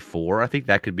SP4. I think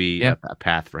that could be a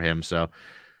path for him. So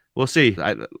we'll see.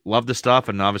 I love the stuff,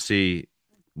 and obviously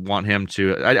want him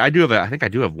to. I think I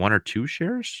do have 1 or 2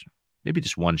 shares, maybe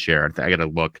just 1 share. I got to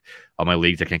look on my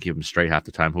leagues. I can't keep them straight half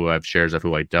the time. Who I have shares of,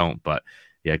 who I don't. But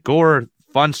yeah, Gore,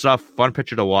 fun stuff, fun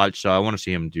pitcher to watch. So I want to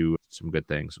see him do some good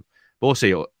things. But we'll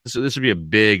see. This would be a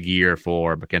big year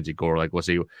for Mackenzie Gore. Like, we'll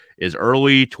see. Is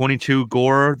early 22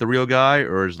 Gore the real guy,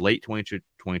 or is late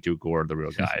 22 Gore the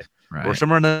real guy? Right. Or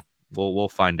somewhere in the we'll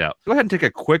find out. Go ahead and take a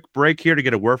quick break here to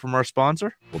get a word from our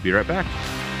sponsor. We'll be right back.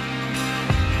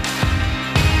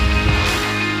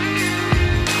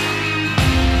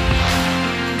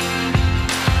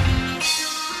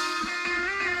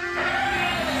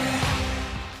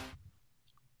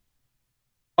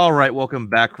 All right, welcome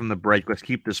back from the break. Let's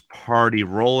keep this party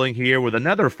rolling here with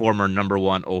another former number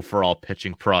 1 overall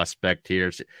pitching prospect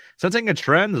here. Sensing a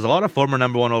trend, there's a lot of former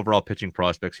number 1 overall pitching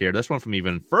prospects here. This one from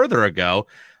even further ago,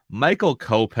 Michael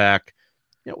Kopech.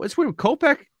 It's weird.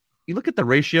 Kopech, you look at the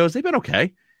ratios, they've been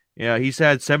okay. Yeah, he's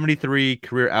had 73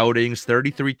 career outings,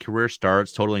 33 career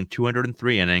starts, totaling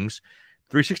 203 innings,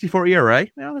 3.64 ERA.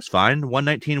 That's fine.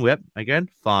 119 WHIP, again,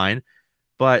 fine.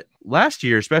 But last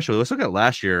year, especially, let's look at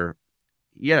last year.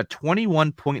 He had a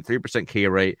 21.3% K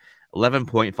rate,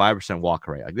 11.5% walk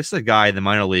rate. Like, this is a guy in the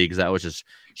minor leagues that was just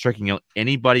striking out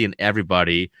anybody and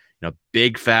everybody.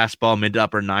 Big fastball, mid to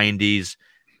upper 90s,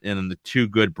 and then the 2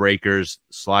 good breakers,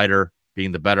 slider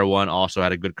being the better one, also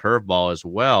had a good curveball as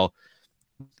well.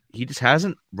 He just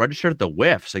hasn't registered the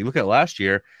whiff. So you look at last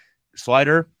year,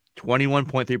 slider,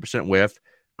 21.3% whiff,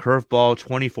 curveball,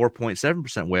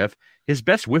 24.7% whiff. His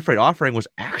best whiff rate offering was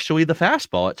actually the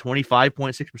fastball at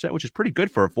 25.6%, which is pretty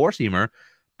good for a 4-seamer.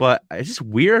 But it's just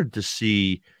weird to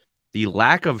see the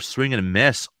lack of swing and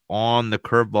miss on the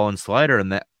curveball and slider,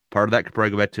 and that part of that could probably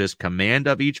go back to his command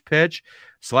of each pitch.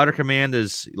 Slider command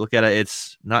is, look at it,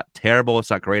 it's not terrible, it's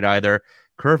not great either.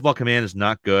 Curveball command is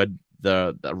not good.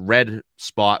 The red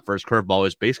spot for his curveball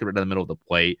is basically right in the middle of the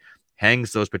plate.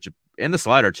 Hangs those pitches, and the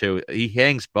slider too. He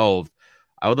hangs both.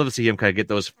 I would love to see him kind of get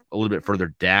those a little bit further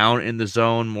down in the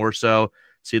zone more so.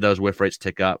 See those whiff rates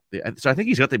tick up. So I think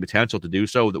he's got the potential to do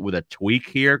so with a tweak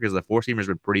here because the four-seamer has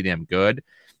been pretty damn good.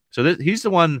 So he's the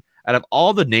one out of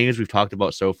all the names we've talked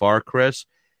about so far, Chris,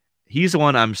 he's the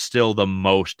one I'm still the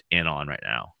most in on right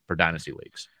now for Dynasty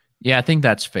Leagues. Yeah, I think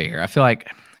that's fair. I feel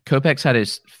like Kopech's had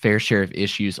his fair share of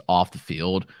issues off the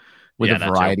field with a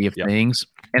variety of things.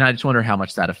 And I just wonder how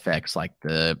much that affects like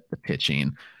the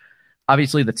pitching.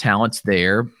 Obviously, the talent's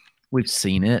there. We've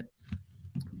seen it.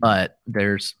 But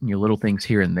there's little things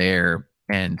here and there,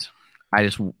 and I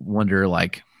just wonder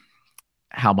like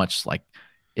how much like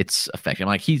it's affecting.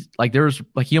 Like he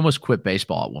almost quit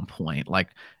baseball at one point.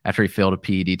 Like after he failed a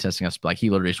PED testing, like he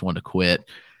literally just wanted to quit.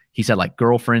 He's had like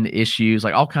girlfriend issues,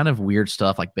 like all kind of weird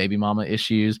stuff, like baby mama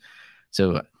issues.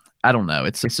 So I don't know.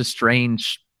 It's a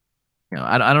strange,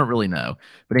 I don't really know.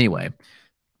 But anyway,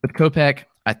 with Kopech,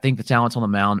 I think the talent's on the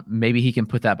mound. Maybe he can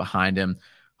put that behind him.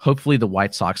 Hopefully the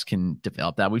White Sox can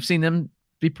develop that. We've seen them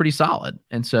be pretty solid.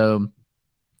 And so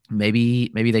maybe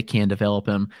they can develop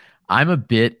him. I'm a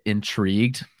bit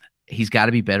intrigued. He's got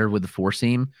to be better with the four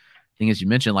seam. I think, as you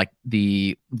mentioned, like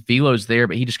the velo's there,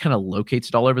 but he just kind of locates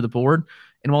it all over the board.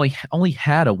 And while he only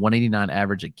had a 189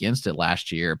 average against it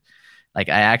last year, like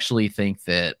I actually think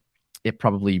that it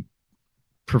probably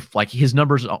like his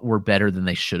numbers were better than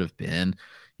they should have been.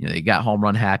 He got home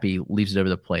run happy, leaves it over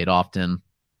the plate often.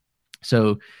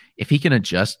 So if he can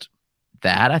adjust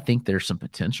that, I think there's some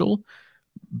potential.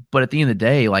 But at the end of the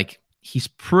day, like he's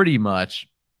pretty much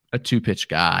a two-pitch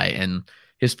guy, and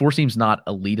his four seam's not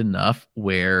elite enough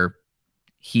where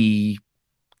he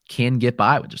can get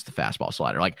by with just the fastball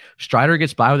slider. Like Strider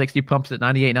gets by with XD pumps at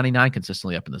 98, 99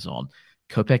 consistently up in the zone.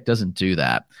 Kopech doesn't do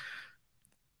that.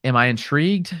 Am I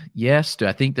intrigued? Yes. Do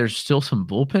I think there's still some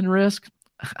bullpen risk?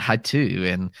 I do.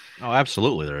 And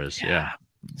absolutely there is. Yeah.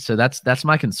 So that's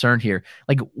my concern here.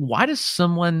 Like, why does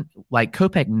someone like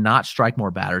Kopech not strike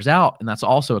more batters out? And that's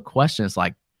also a question. It's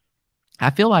like,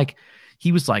 I feel like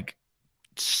he was like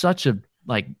such a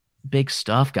like big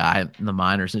stuff guy in the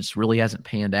minors. And it just really hasn't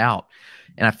panned out.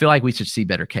 And I feel like we should see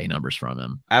better K numbers from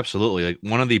him. Absolutely. Like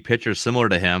one of the pitchers similar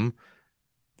to him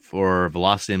for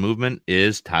velocity and movement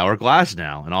is Tyler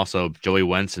Glasnow, and also Joey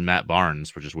Wentz and Matt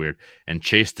Barnes, which is weird, and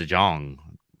Chase DeJong.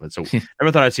 But so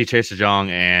never thought I'd see Chase DeJong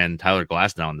and Tyler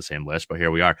Glasnow on the same list, but here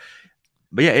we are.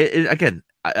 But yeah, again,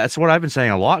 that's what I've been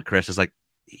saying a lot, Chris, is like,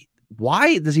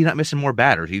 why does he not missing more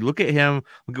batters? You look at him,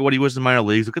 look at what he was in the minor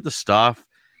leagues, look at the stuff.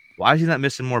 Why is he not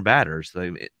missing more batters?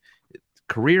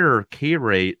 Career K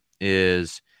rate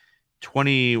is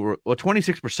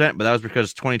 26%, but that was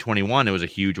because 2021 it was a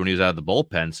huge when he was out of the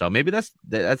bullpen. So maybe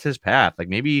that's his path. Like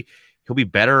maybe he'll be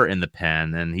better in the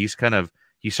pen, and he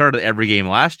started every game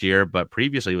last year, but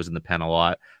previously he was in the pen a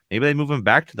lot. Maybe they move him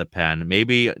back to the pen.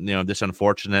 Maybe this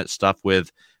unfortunate stuff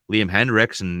with Liam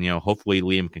Hendricks, and hopefully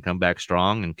Liam can come back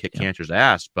strong and kick Cantor's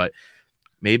ass. But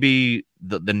maybe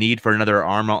the need for another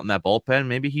arm out in that bullpen,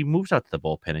 maybe he moves out to the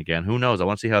bullpen again. Who knows? I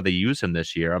want to see how they use him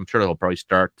this year. I'm sure he'll probably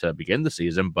start to begin the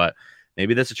season, but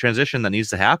maybe that's a transition that needs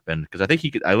to happen, because I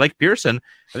think I like Pearson.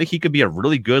 I think he could be a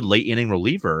really good late inning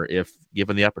reliever if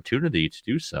given the opportunity to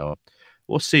do so.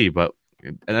 We'll see, but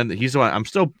and then he's the one I'm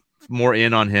still more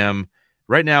in on him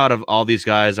right now. Out of all these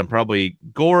guys, I'm probably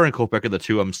Gore and Kopech are the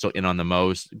two I'm still in on the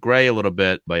most. Gray a little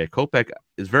bit, but Kopech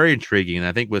is very intriguing, and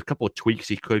I think with a couple of tweaks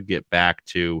he could get back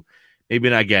to maybe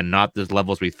not the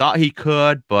levels we thought he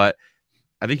could, but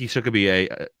I think he still could be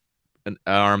an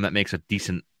arm that makes a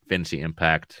decent fantasy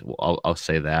impact. I'll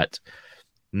say that.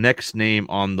 Next name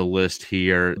on the list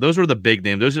here, those were the big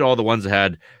names. Those are all the ones that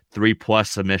had 3+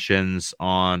 submissions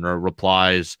on or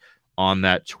replies on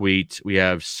that tweet. We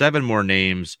have 7 more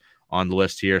names on the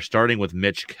list here, starting with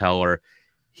Mitch Keller.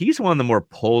 He's one of the more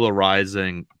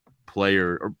polarizing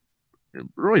player, or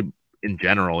really in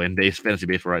general, in fantasy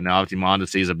baseball right now. Obviously,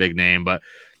 Mondesi is a big name, but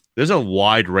there's a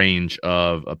wide range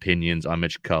of opinions on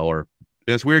Mitch Keller.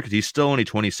 And it's weird because he's still only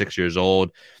 26 years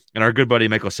old. And our good buddy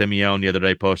Michael Simeone the other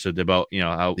day posted about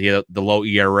how he had the low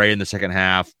ERA in the second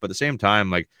half, but at the same time,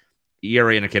 like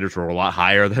ERA indicators were a lot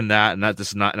higher than that. And this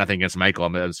is not nothing against Michael.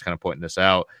 I'm just kind of pointing this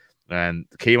out. And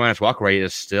the K- walk rate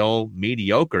is still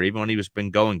mediocre, even when he was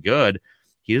been going good.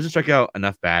 He doesn't strike out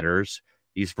enough batters.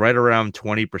 He's right around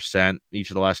 20% each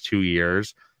of the last 2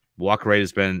 years. Walk rate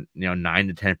has been 9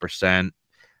 to 10%.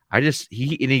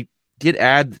 He did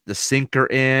add the sinker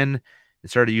in. They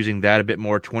started using that a bit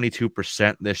more,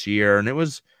 22% this year.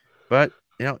 And but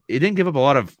it didn't give up a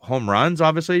lot of home runs,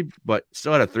 obviously, but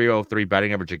still had a 303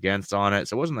 batting average against on it.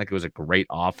 So it wasn't like it was a great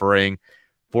offering.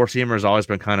 Four-seamer has always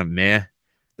been kind of meh.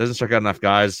 Doesn't strike out enough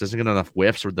guys, doesn't get enough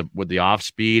whiffs with the off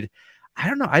speed. I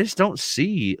don't know. I just don't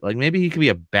see, like, maybe he could be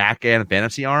a back end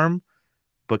fantasy arm.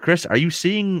 But Chris, are you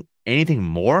seeing anything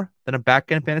more than a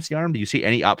back end fantasy arm? Do you see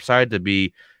any upside to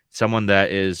be someone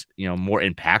that is, more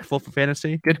impactful for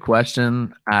fantasy? Good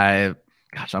question. I'm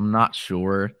not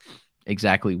sure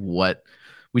exactly what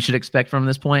we should expect from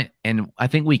this point. And I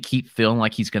think we keep feeling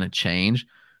like he's going to change,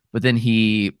 but then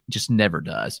he just never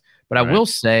does. But right. I will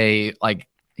say, like,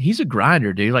 he's a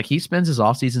grinder, dude. Like, he spends his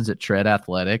off seasons at Tread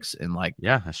Athletics, and like,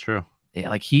 yeah, that's true. Yeah,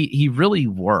 like he really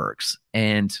works,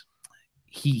 and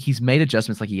he's made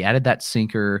adjustments. Like, he added that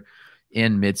sinker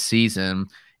in mid-season,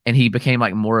 and he became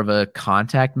like more of a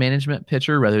contact management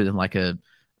pitcher rather than like a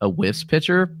whiffs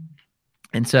pitcher.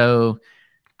 And so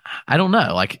I don't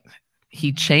know, like,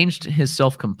 he changed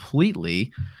himself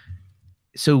completely.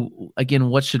 So again,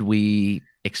 what should we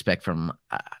expect from?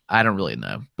 I don't really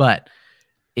know, but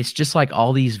it's just like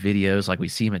all these videos, like we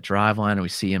see him at Driveline and we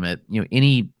see him at,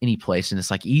 any place. And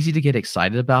it's like easy to get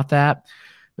excited about that.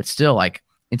 But still, like,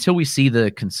 until we see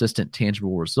the consistent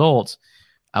tangible results,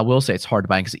 I will say it's hard to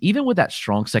buy. Because even with that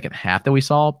strong second half that we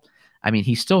saw, I mean,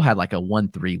 he still had like a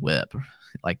 1.3 whip.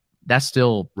 Like, that's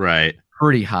still right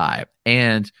pretty high.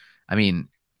 And I mean,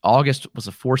 August was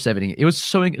a 4.70. It was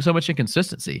so much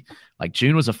inconsistency. Like,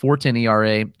 June was a 4.10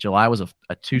 ERA. July was a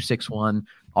 2.61.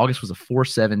 August was a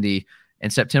 4.70.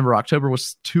 And September, October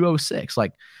was 2.06.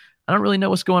 Like, I don't really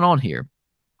know what's going on here.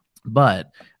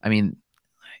 But, I mean,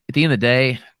 at the end of the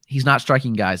day, he's not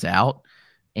striking guys out.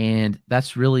 And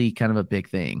that's really kind of a big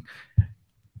thing.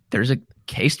 There's a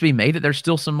case to be made that there's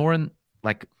still some more in,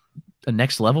 like, a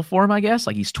next level for him, I guess.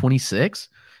 Like, he's 26.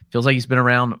 Feels like he's been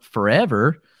around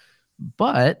forever.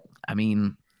 But, I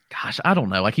mean, gosh, I don't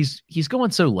know. Like, he's going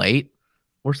so late.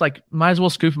 We're just like, might as well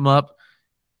scoop him up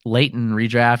late in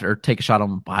redraft or take a shot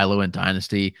on buy low in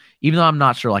Dynasty, even though I'm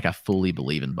not sure, like, I fully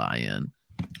believe in buy-in.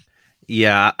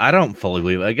 Yeah, I don't fully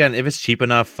believe it. Again, if it's cheap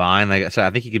enough, fine. Like I said, I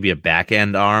think he could be a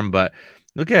back-end arm, but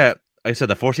look at, like I said,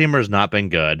 the four-seamer has not been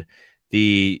good.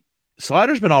 The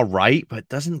slider's been all right, but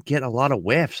doesn't get a lot of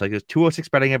whiffs. Like, there's 206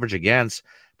 batting average against,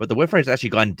 but the whiff rate's actually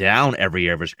gone down every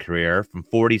year of his career from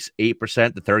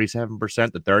 48% to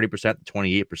 37% to 30% to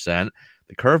 28%.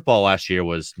 The curveball last year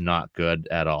was not good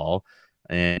at all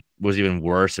and was even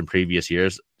worse in previous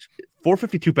years.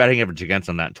 452 batting average against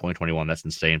on that in 2021. That's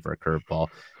insane for a curveball.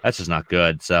 That's just not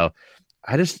good. So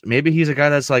maybe he's a guy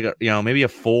that's like, maybe a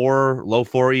low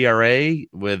 4 ERA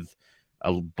with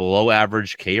a below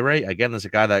average K rate. Again, there's a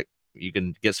guy that you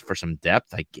can get for some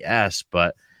depth, I guess,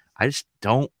 but I just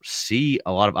don't see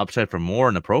a lot of upside for more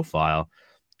in the profile.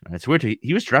 It's weird.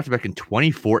 He was drafted back in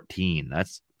 2014.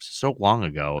 That's so long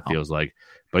ago, it feels like.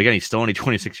 But again, he's still only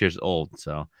 26 years old.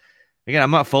 So again,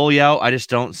 I'm not fully out. I just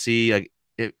don't see, like,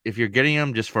 if you're getting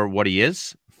him just for what he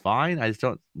is, fine. I just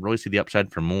don't really see the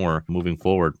upside for more moving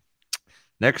forward.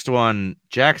 Next one,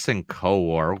 Jackson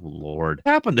Kowar. Oh, Lord.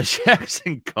 What happened to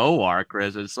Jackson Kowar,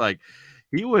 Chris? It's like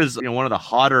he was one of the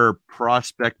hotter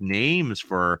prospect names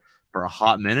for a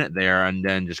hot minute there, and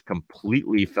then just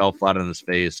completely fell flat on his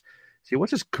face. See,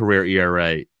 what's his career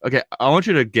ERA? Okay, I want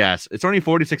you to guess. It's only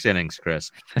 46 innings,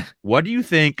 Chris. What do you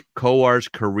think Kowar's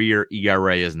career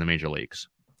ERA is in the major leagues?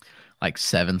 Like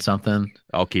 7 something.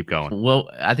 I'll keep going. Well,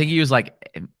 I think he was like,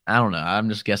 I don't know. I'm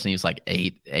just guessing he was like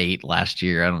 8 last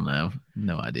year. I don't know.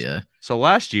 No idea. So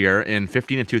last year in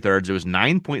 15 2/3, it was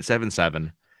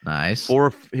 9.77. Nice.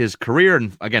 For his career,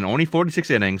 and again, only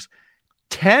 46 innings,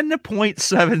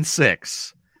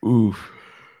 10.76. Oof.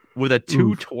 With a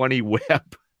 220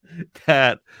 whip.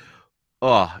 That, 10.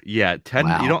 Wow.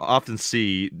 You don't often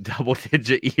see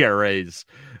double-digit ERAs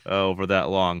over that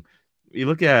long. You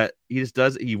look at,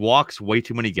 he walks way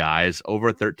too many guys, over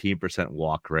a 13%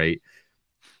 walk rate.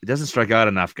 It doesn't strike out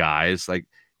enough guys. Like,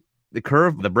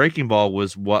 the breaking ball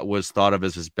was what was thought of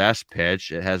as his best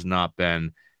pitch. It has not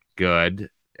been good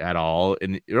at all.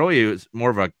 And it really was more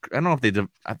of a, I don't know if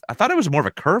I thought it was more of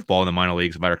a curveball in the minor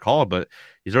leagues, if I recall, but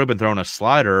he's already been throwing a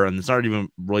slider, and it's not even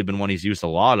really been one he's used a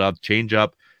lot of.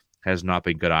 Changeup has not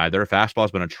been good either. Fastball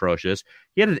has been atrocious.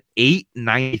 He had an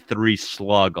 893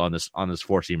 slug on this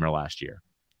four-seamer last year.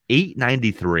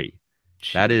 893.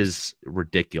 Jeez. That is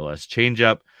ridiculous.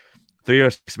 Changeup,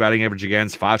 306 batting average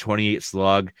against, 528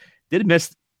 slug. Did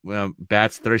miss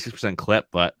bats, 36% clip,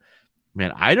 but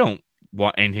man, I don't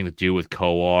want anything to do with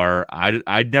Kowar.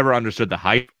 I never understood the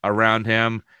hype around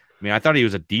him. I mean, I thought he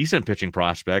was a decent pitching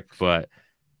prospect, but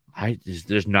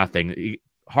there's nothing.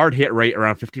 hard hit rate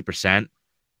around 50%.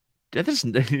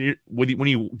 When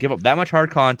you give up that much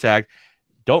hard contact,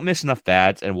 don't miss enough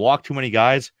bats, and walk too many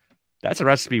guys, that's a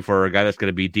recipe for a guy that's going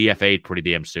to be DFA'd pretty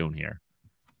damn soon here.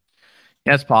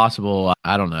 Yeah, it's possible.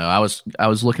 I don't know. I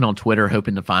was looking on Twitter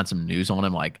hoping to find some news on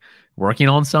him, like working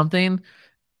on something,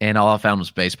 and all I found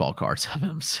was baseball cards of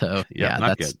him. So yeah,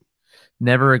 that's good.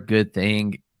 Never a good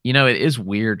thing. You know, it is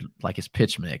weird, like his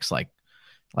pitch mix, like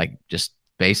just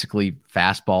basically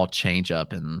fastball,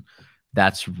 changeup, and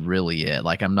that's really it.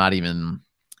 Like I'm not even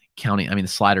counting. I mean, the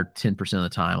slider 10% of the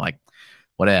time, like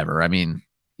whatever. I mean,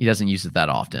 he doesn't use it that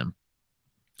often.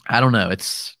 I don't know.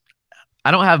 I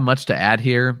don't have much to add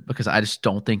here because I just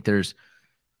don't think there's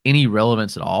any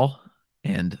relevance at all,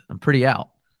 and I'm pretty out.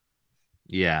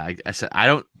 Yeah, I said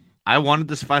I wanted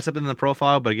to find something in the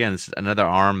profile, but again, it's another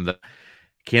arm that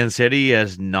Kansas City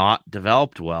has not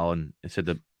developed well, and I said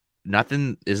that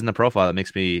nothing is in the profile that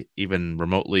makes me even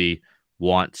remotely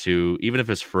want to, even if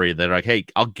it's free. They're like, hey,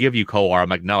 I'll give you Kowar. I'm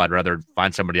like, no, I'd rather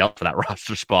find somebody else for that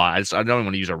roster spot. I don't even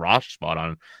want to use a roster spot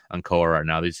on Kowar right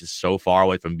now. This is so far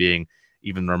away from being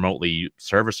even remotely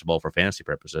serviceable for fantasy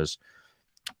purposes.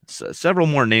 So, several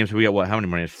more names. We got how many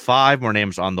more names? 5 more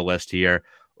names on the list here.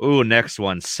 Ooh, next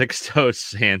one, Sixto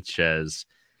Sanchez,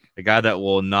 a guy that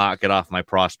will not get off my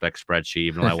prospect spreadsheet,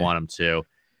 even though I want him to.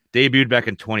 Debuted back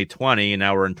in 2020, and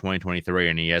now we're in 2023,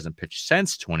 and he hasn't pitched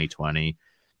since 2020.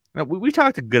 Now, we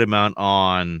talked a good amount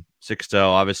on Sixto.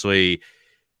 Obviously,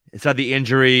 it's had the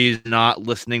injuries, not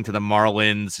listening to the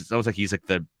Marlins. It's almost like he's like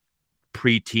the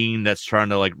preteen that's trying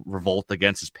to like revolt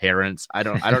against his parents. I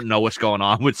don't know what's going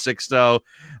on with Sixto,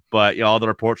 but you know, all the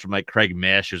reports from like Craig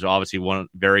Mish, who's obviously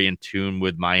very in tune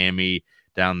with Miami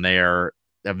down there,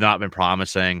 have not been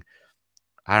promising.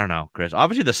 I don't know, Chris.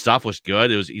 Obviously the stuff was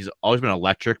good. He's always been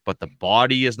electric, but the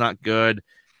body is not good.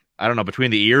 I don't know.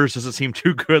 Between the ears doesn't seem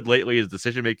too good lately, his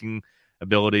decision making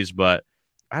abilities, but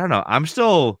I don't know. I'm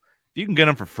still, if you can get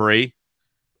him for free,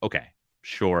 okay,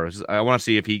 sure. I want to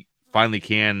see if he finally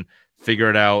can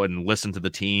figure it out and listen to the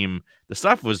team. The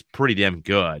stuff was pretty damn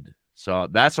good. So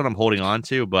that's what I'm holding on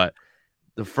to. But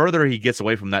the further he gets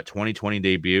away from that 2020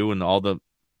 debut and all the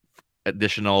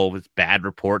additional bad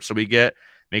reports that we get,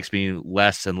 makes me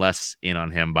less and less in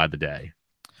on him by the day.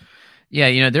 Yeah,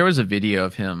 you know, there was a video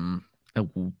of him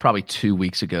probably 2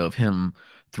 weeks ago of him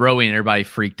throwing, and everybody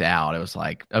freaked out. It was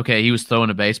like, okay, he was throwing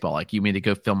a baseball. Like, you mean to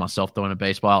go film myself throwing a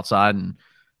baseball outside and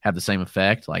have the same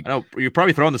effect? Like, no, you're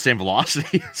probably throwing the same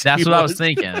velocity. That's what I was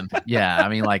thinking. Yeah, I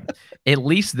mean, like at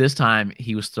least this time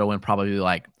he was throwing probably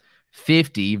like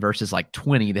 50 versus like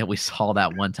 20 that we saw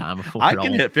that one time before. I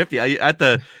can hit 50 at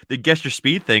the Guess Your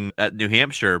Speed thing at New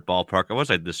Hampshire ballpark. I was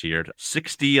like this year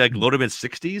 60, like low to mid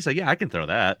 60s. So yeah, I can throw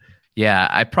that. Yeah,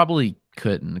 I probably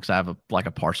couldn't because I have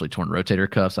a partially torn rotator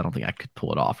cuff. So I don't think I could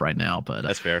pull it off right now. But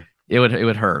that's fair. It would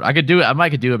hurt. I could do it. I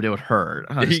might could do it, but it would hurt.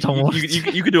 I just don't want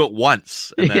you could do it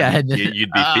once. And then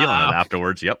you'd be feeling it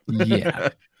afterwards. Yep. Yeah.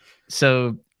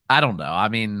 So I don't know. I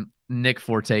mean, Nick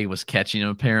Forte was catching him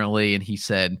apparently, and he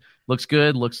said, looks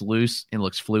good, looks loose, and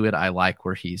looks fluid. I like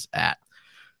where he's at.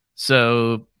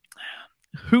 So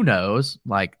who knows?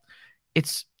 Like,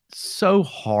 it's so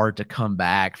hard to come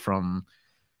back from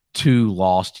 2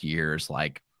 lost years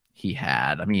like he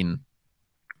had. I mean,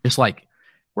 it's like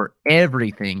where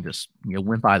everything just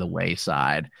went by the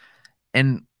wayside.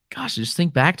 And gosh, just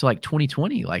think back to like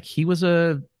 2020. Like, he was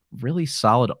a really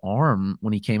solid arm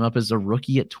when he came up as a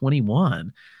rookie at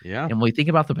 21. Yeah. And when we think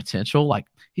about the potential, like,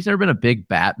 he's never been a big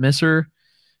bat misser,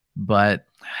 but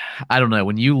I don't know.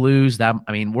 When you lose that,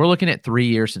 I mean, we're looking at 3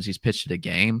 years since he's pitched at a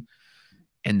game,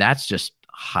 and that's just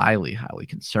highly, highly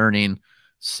concerning.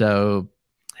 So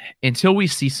until we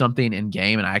see something in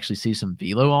game and I actually see some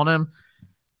velo on him,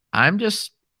 I'm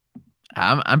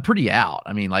pretty out.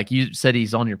 I mean, like you said,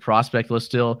 he's on your prospect list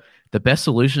still. The best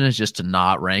solution is just to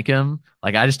not rank him.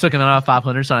 Like, I just took him out of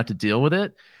 500, so I don't have to deal with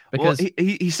it. Because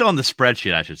he's still on the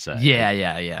spreadsheet, I should say.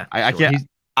 Yeah. I can't.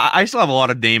 I still have a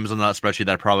lot of names on that spreadsheet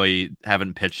that I probably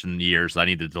haven't pitched in years. I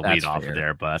need to delete off of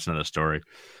there, but that's another story.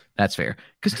 That's fair.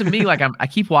 Because to me, like, I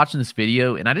keep watching this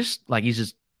video, and I just like he's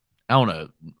just I don't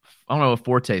know what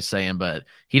Forte's saying, but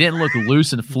he didn't look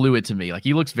loose and fluid to me. Like,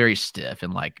 he looks very stiff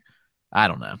and like I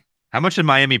don't know. How much did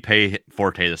Miami pay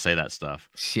Forte to say that stuff?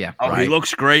 Yeah. Oh, right. He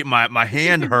looks great. My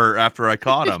hand hurt after I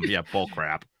caught him. Yeah, bull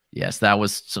crap. Yes, that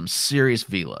was some serious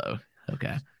velo.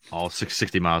 Okay. All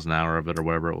 60 miles an hour of it or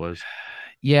whatever it was.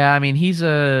 Yeah, I mean, he's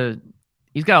got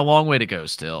a long way to go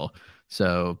still.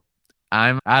 So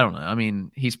I don't know. I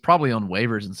mean, he's probably on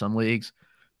waivers in some leagues.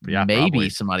 Yeah, maybe probably.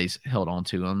 Somebody's held on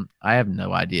to him. I have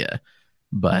no idea.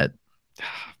 But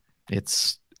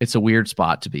it's a weird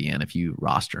spot to be in if you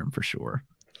roster him for sure.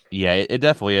 Yeah, it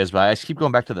definitely is. But I just keep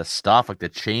going back to the stuff. Like the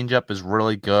changeup is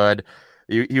really good.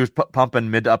 He was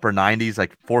pumping mid to upper 90s.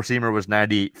 Like four seamer was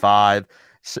 98.5.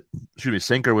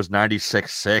 Sinker was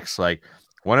 96.6. Like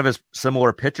one of his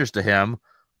similar pitchers to him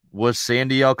was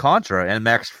Sandy Alcantara and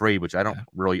Max Fried, which I don't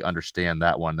really understand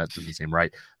that one. That doesn't seem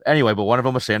right. Anyway, but one of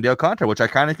them was Sandy Alcantara, which I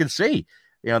kind of can see.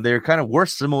 You know, they're kind of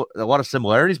a lot of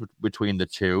similarities between the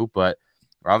two, but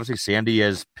obviously Sandy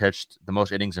has pitched the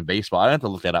most innings in baseball. I don't have to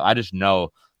look that up. I just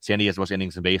know Sandy has the most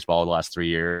innings in baseball the last 3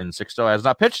 years, and Sixto has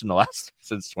not pitched in the last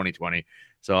since 2020.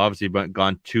 So obviously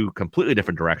gone two completely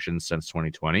different directions since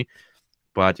 2020.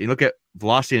 But you look at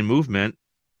velocity and movement.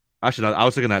 Actually, I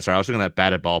was looking at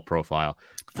batted ball profile.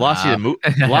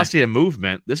 Velocity and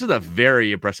movement. This is a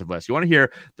very impressive list. You want to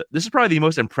hear? This is probably the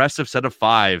most impressive set of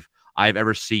 5 I've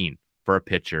ever seen for a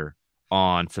pitcher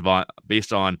on Savant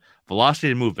based on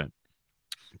velocity and movement.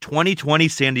 2020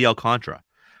 Sandy Alcantara,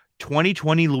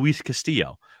 2020 Luis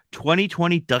Castillo,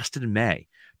 2020 Dustin May,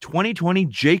 2020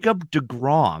 Jacob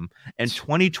deGrom, and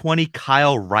 2020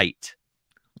 Kyle Wright.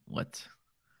 What?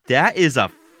 That is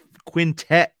a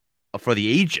quintet for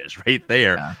the ages right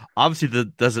there. Yeah. Obviously,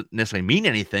 that doesn't necessarily mean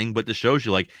anything, but this shows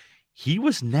you like he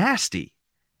was nasty.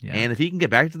 Yeah. And if he can get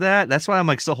back to that, that's why I'm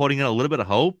like still holding in a little bit of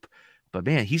hope. But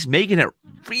man, he's making it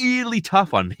really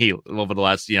tough on me over the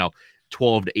last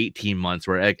 12 to 18 months,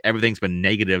 where everything's been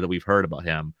negative that we've heard about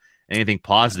him. Anything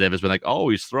positive has been like, oh,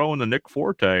 he's throwing the Nick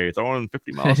Forte, throwing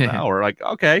 50 miles an hour. Like,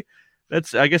 okay,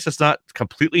 I guess it's not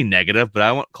completely negative, but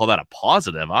I won't call that a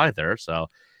positive either. So,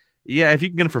 yeah, if you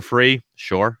can get him for free,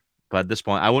 sure. But at this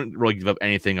point, I wouldn't really give up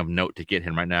anything of note to get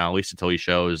him right now, at least until he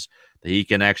shows that he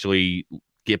can actually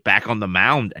get back on the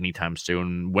mound anytime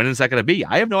soon. When is that going to be?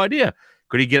 I have no idea.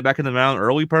 Could he get back in the mound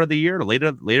early part of the year, or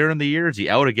later in the year? Is he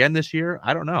out again this year?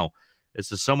 I don't know. It's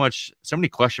just so many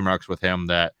question marks with him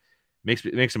that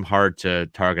makes him hard to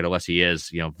target unless he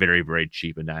is, very, very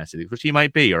cheap in Dynasty, which he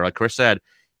might be. Or like Chris said,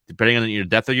 depending on the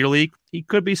depth of your league, he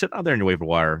could be sitting out there in your waiver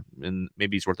wire, and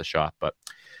maybe he's worth a shot. But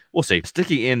we'll see.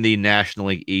 Sticking in the National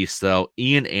League East, though,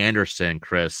 Ian Anderson,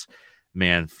 Chris,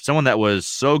 man, someone that was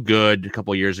so good a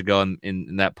couple of years ago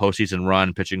in that postseason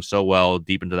run, pitching so well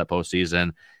deep into that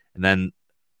postseason, and then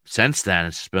since then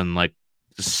it's been like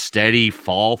a steady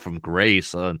fall from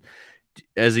grace.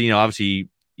 As obviously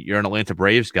you're an Atlanta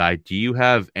Braves guy. Do you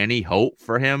have any hope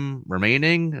for him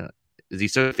remaining? Is he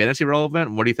still fantasy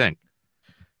relevant? What do you think?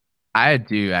 I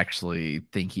do actually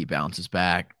think he bounces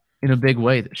back in a big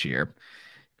way this year.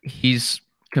 He's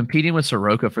competing with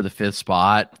Soroka for the 5th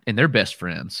spot, and they're best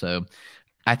friends. So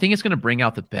I think it's going to bring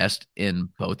out the best in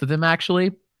both of them,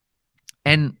 actually.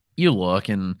 And you look,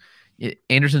 and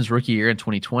Anderson's rookie year in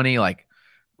 2020, like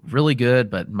really good,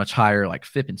 but much higher, like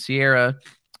FIP and Sierra.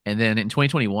 And then in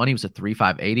 2021, he was a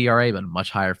 3.58 ERA, but a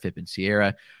much higher FIP and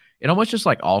Sierra. It almost just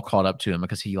like all caught up to him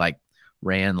because he like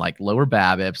ran like lower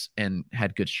BABIPs and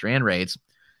had good strand rates.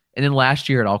 And then last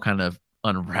year, it all kind of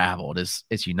unraveled, as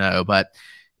you know. But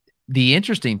the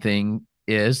interesting thing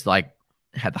is like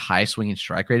had the highest swinging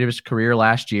strike rate of his career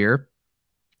last year,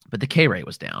 but the K rate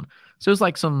was down. So it was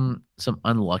like some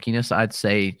unluckiness, I'd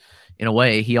say. In a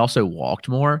way, he also walked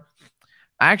more.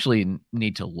 I actually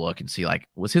need to look and see, like,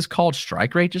 was his called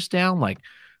strike rate just down? Like,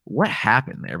 what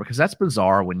happened there? Because that's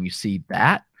bizarre when you see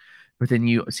that, but then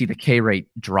you see the K rate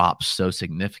drop so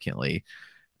significantly.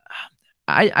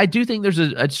 I do think there's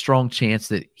a strong chance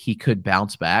that he could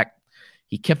bounce back.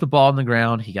 He kept the ball on the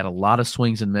ground. He got a lot of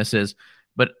swings and misses,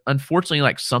 but unfortunately,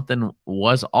 like something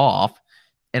was off,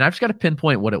 and I've just got to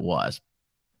pinpoint what it was.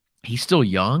 He's still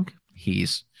young.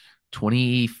 He's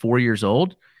 24 years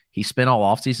old. He spent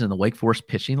all offseason in the Wake Forest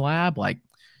pitching lab. Like,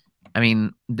 I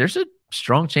mean, there's a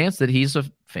strong chance that he's a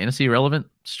fantasy relevant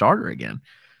starter again.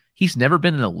 He's never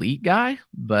been an elite guy,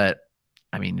 but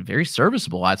I mean, very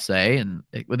serviceable, I'd say, and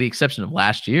with the exception of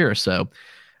last year. So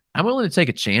I'm willing to take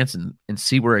a chance and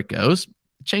see where it goes.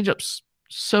 Changeup's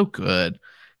so good,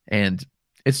 and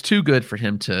it's too good for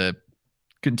him to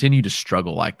continue to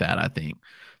struggle like that, I think.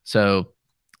 So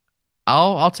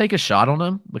I'll take a shot on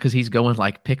him because he's going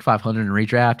like pick 500 in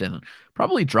redraft and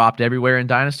probably dropped everywhere in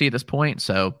Dynasty at this point.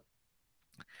 So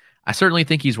I certainly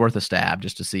think he's worth a stab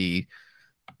just to see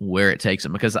where it takes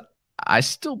him, because I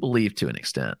still believe to an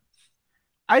extent.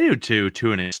 I do too,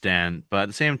 to an extent, but at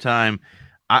the same time,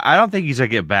 I don't think he's gonna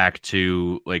get back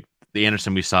to like the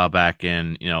Anderson we saw back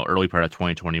in early part of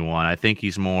 2021. I think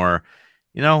he's more,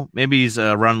 maybe he's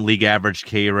around league average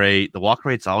K rate. The walk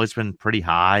rate's always been pretty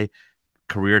high.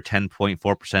 Career 10.4%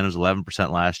 was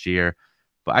 11% last year,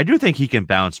 but I do think he can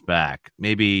bounce back.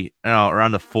 Maybe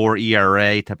around the 4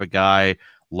 ERA type of guy,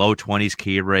 low 20s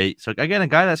K rate. So again, a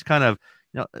guy that's kind of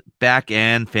back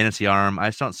end fantasy arm. I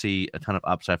just don't see a ton of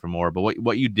upside for Moore. But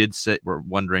what you did say, we're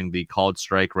wondering, the college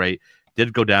strike rate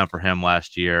did go down for him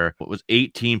last year. It was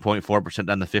 18.4%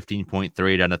 down to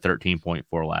 15.3, down to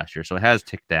 13.4 last year. So it has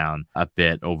ticked down a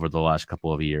bit over the last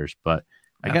couple of years. But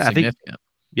again,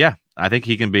 I think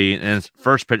he can be. And his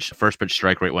first pitch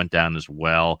strike rate went down as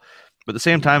well. But at the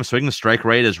same time, swinging strike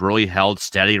rate has really held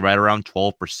steady right around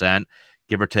 12%,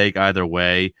 give or take either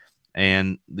way.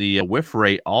 And the whiff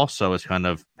rate also is kind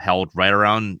of held right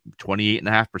around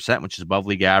 28.5%, which is above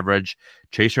league average.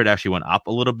 Chase rate actually went up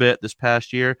a little bit this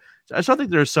past year. So I still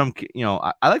think there's some,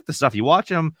 I like the stuff. You watch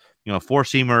him,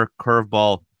 four-seamer,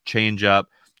 curveball, changeup.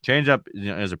 Changeup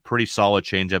is a pretty solid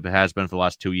changeup. It has been for the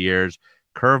last 2 years.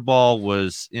 Curveball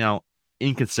was,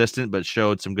 inconsistent, but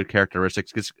showed some good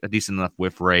characteristics. Gets a decent enough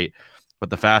whiff rate. But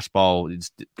the fastball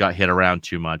got hit around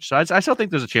too much. So I still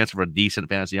think there's a chance for a decent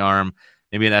fantasy arm.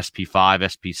 Maybe an SP5,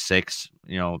 SP6.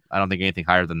 I don't think anything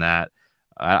higher than that.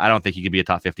 I don't think he could be a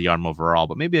top 50 arm overall,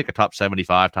 but maybe like a top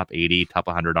 75, top 80, top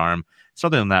 100 arm,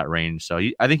 something in that range. So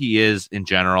I think he is, in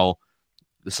general.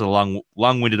 This is a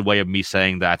long-winded way of me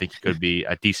saying that I think he could be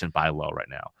a decent buy low right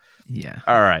now. Yeah.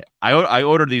 All right. I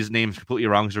ordered these names completely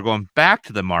wrong because we're going back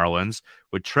to the Marlins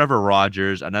with Trevor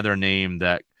Rogers, another name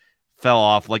that fell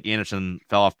off, like Anderson,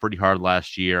 fell off pretty hard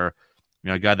last year.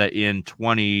 A guy that in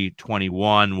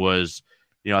 2021 was,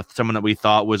 someone that we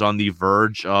thought was on the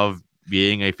verge of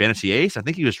being a fantasy ace. I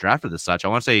think he was drafted as such. I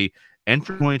want to say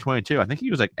enter 2022. I think he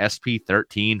was like SP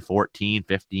 13, 14,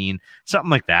 15,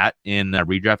 something like that in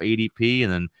redraft ADP.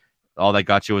 And then all that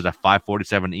got you was a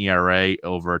 5.47 ERA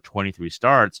over 23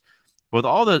 starts. But with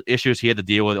all the issues he had to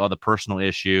deal with, all the personal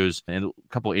issues and a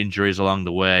couple injuries along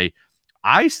the way,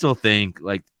 I still think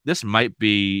like this might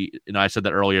be, I said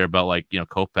that earlier about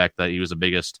Kopech, that he was the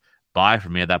biggest buy for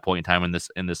me at that point in time in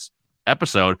this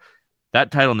episode.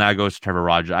 That title now goes to Trevor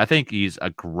Rogers. I think he's a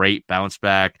great bounce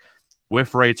back.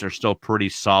 Whiff rates are still pretty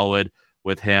solid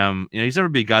with him. He's never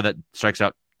been a guy that strikes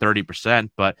out 30%,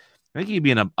 but I think he'd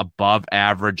be an above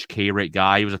average K rate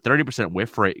guy. He was a 30%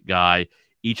 whiff rate guy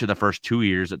each of the first 2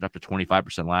 years, up to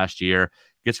 25% last year.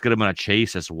 Gets good amount of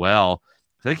chase as well.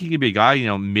 I think he could be a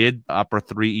guy, mid upper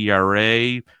 3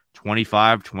 ERA,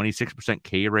 25, 26%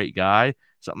 K rate guy,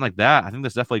 something like that. I think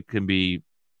this definitely can be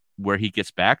where he gets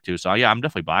back to. So yeah, I'm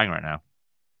definitely buying right now.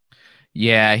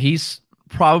 Yeah, he's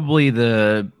probably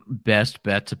the best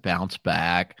bet to bounce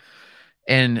back.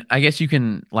 And I guess you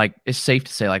can, it's safe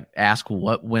to say, ask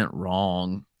what went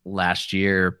wrong last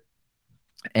year.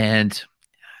 And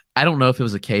I don't know if it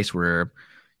was a case where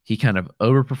he kind of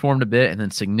overperformed a bit and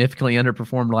then significantly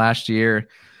underperformed last year.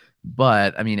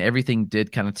 But I mean, everything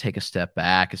did kind of take a step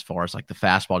back as far as the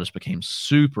fastball just became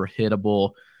super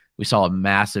hittable. We saw a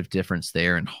massive difference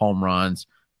there in home runs,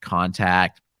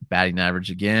 contact, batting average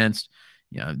against.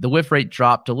 The whiff rate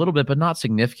dropped a little bit, but not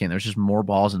significant. There's just more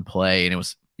balls in play. And it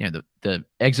was, the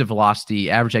exit velocity,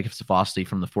 average exit velocity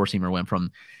from the four-seamer went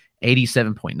from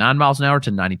 87.9 miles an hour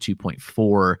to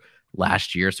 92.4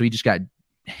 last year. So he just got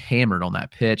hammered on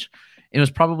that pitch. It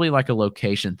was probably like a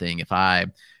location thing if I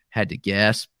had to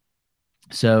guess.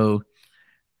 So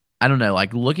I don't know,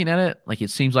 looking at it, it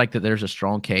seems like that there's a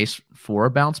strong case for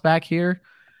a bounce back here.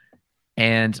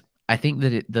 And I think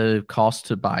that the cost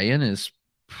to buy in is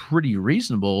pretty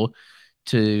reasonable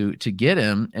to get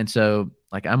him. And so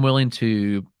I'm willing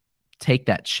to take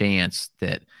that chance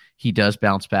that he does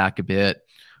bounce back a bit,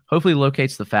 hopefully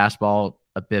locates the fastball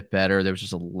a bit better. There was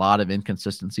just a lot of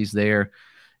inconsistencies there.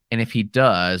 And if he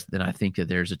does, then I think that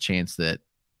there's a chance that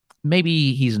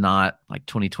maybe he's not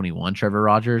 2021 Trevor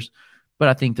Rogers, but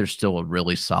I think there's still a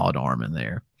really solid arm in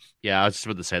there. Yeah, I was just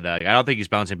about to say that. I don't think he's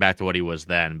bouncing back to what he was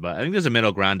then, but I think there's a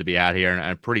middle ground to be at here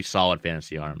and a pretty solid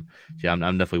fantasy arm. So yeah,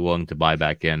 I'm definitely willing to buy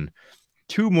back in.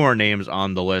 Two more names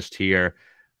on the list here,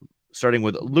 starting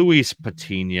with Luis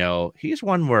Patino. He's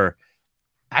one where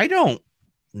I don't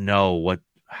know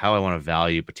how I want to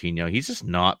value Patino. He's just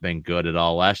not been good at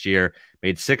all. Last year,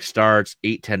 made 6 starts,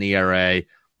 8.10 ERA,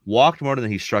 walked more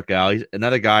than he struck out. He's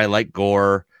another guy like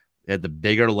Gore. Had the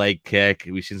bigger leg kick.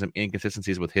 We've seen some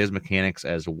inconsistencies with his mechanics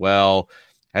as well.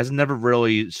 Has never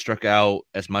really struck out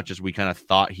as much as we kind of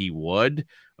thought he would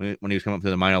when he was coming up to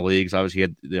the minor leagues.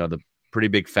 Obviously, he had the pretty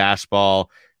big fastball,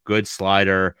 good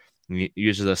slider. He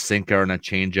uses a sinker and a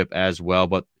changeup as well.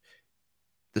 But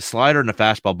the slider and the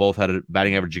fastball both had a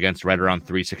batting average against right around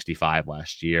 365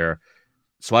 last year.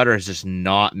 Slider has just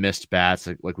not missed bats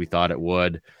like we thought it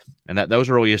would. And those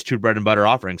were really his two bread and butter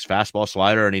offerings, fastball,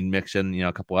 slider, and he'd mix in,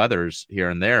 a couple others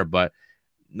here and there. But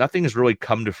nothing has really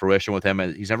come to fruition with him.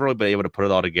 He's never really been able to put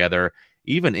it all together.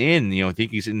 Even I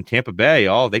think he's in Tampa Bay.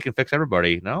 Oh, they can fix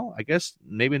everybody. No, I guess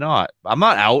maybe not. I'm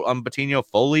not out on Patino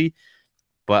fully,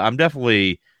 But I'm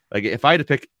definitely like, if I had to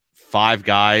pick 5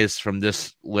 guys from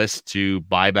this list to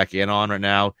buy back in on right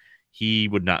now, he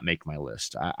would not make my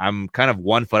list. I'm kind of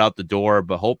 1 foot out the door,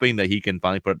 but hoping that he can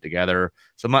finally put it together.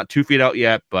 So I'm not 2 feet out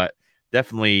yet, but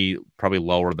definitely probably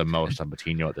lower than most on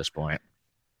Patino at this point.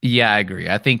 Yeah, I agree.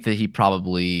 I think that he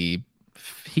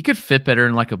could fit better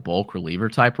in like a bulk reliever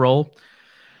type role.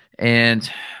 And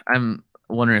I'm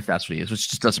wondering if that's what he is, which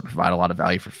just doesn't provide a lot of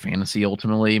value for fantasy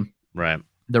ultimately. Right.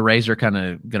 The Rays are kind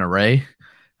of going to Ray.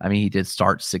 I mean, he did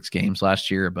start 6 games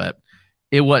last year, but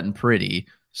it wasn't pretty.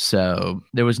 So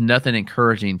there was nothing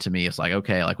encouraging to me. It's like,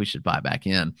 okay, like we should buy back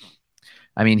in.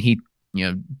 I mean, he,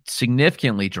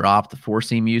 significantly dropped the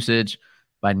 4-seam usage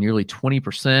by nearly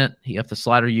 20%. He upped the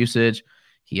slider usage.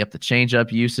 He upped the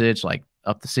changeup usage, like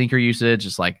up the sinker usage.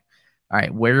 It's like, all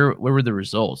right, where were the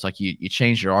results? Like you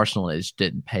changed your arsenal and it just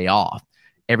didn't pay off.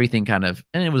 Everything kind of,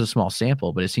 and it was a small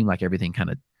sample, but it seemed like everything kind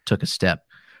of took a step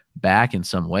back in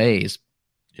some ways.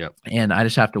 Yep. And I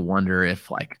just have to wonder if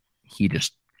like he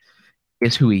just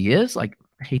is who he is. Like,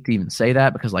 I hate to even say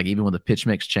that because like even when the pitch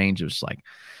mix changed, it was like,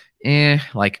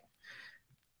 like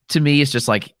to me, it's just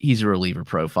like he's a reliever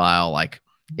profile. Like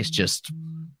it's just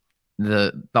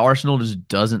the arsenal just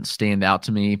doesn't stand out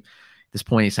to me. At this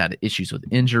point, he's had issues with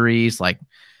injuries. Like,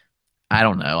 I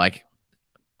don't know. Like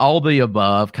all the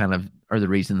above kind of are the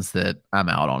reasons that I'm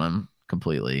out on him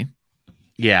completely.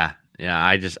 Yeah.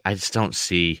 I just don't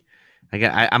see.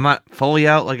 I'm not fully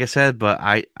out, like I said, but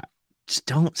I just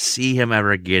don't see him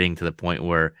ever getting to the point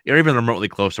where, or even remotely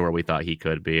close to where we thought he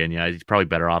could be. And he's probably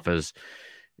better off as,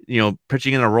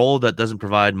 pitching in a role that doesn't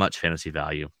provide much fantasy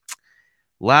value.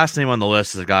 Last name on the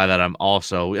list is a guy that I'm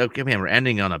also, okay, man, we're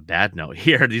ending on a bad note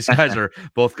here. These guys are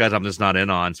both guys I'm just not in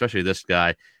on, especially this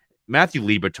guy. Matthew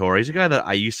Liberatore. He's a guy that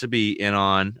I used to be in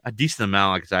on a decent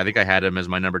amount. Like I said, I think I had him as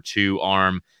my number 2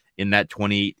 arm in that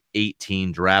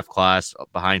 2018 draft class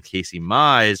behind Casey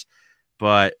Mize.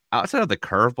 But outside of the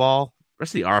curveball, the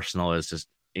rest of the arsenal is just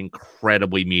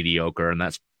incredibly mediocre, and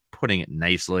that's putting it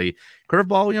nicely.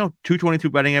 Curveball, 222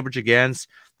 batting average against,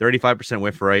 35%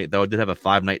 whiff rate, though it did have a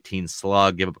 519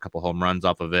 slug, give up a couple home runs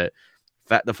off of it.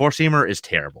 The 4-seamer is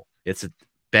terrible. It's a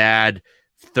bad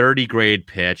 30 grade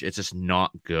pitch. It's just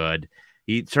not good.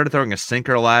 He started throwing a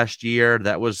sinker last year.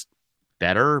 That was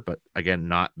better, but again,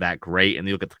 not that great. And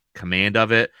you look at the command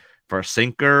of it for a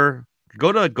sinker.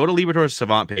 Go to Liberatore's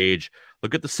Savant page.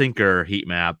 Look at the sinker heat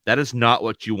map. That is not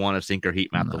what you want a sinker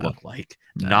heat map to look like.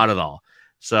 No. Not at all.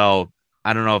 So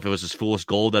I don't know if it was his foolish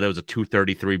goal that it was a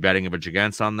 233 batting average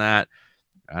against on that.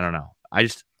 I don't know. I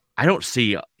don't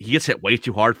see. He gets hit way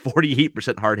too hard.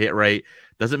 48% hard hit rate.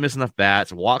 Doesn't miss enough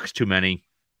bats. Walks too many.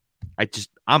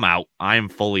 I'm out. I am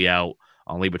fully out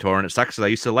on Liberatore, and it sucks because I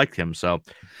used to like him. So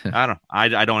I don't know. I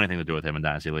don't want anything to do with him in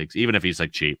dynasty leagues, even if he's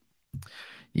like cheap.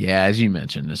 Yeah, as you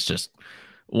mentioned, it's just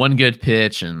one good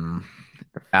pitch, and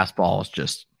the fastball is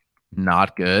just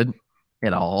not good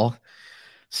at all.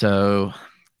 So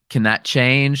can that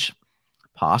change?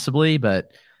 Possibly,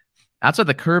 but outside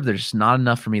the curve, there's just not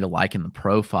enough for me to like in the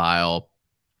profile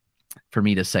for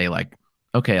me to say like,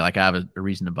 okay, like I have a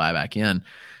reason to buy back in.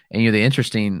 And the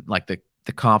interesting, like the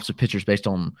comps of pitchers based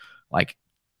on like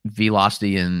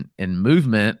velocity and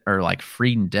movement are like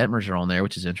Fried and Detmers are on there,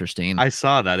 which is interesting. I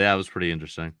saw that. Yeah, it was pretty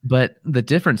interesting. But the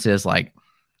difference is like,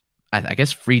 I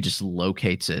guess Fried just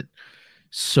locates it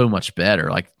so much better.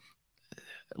 Like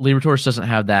Liberatore doesn't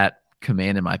have that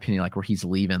command, in my opinion, like where he's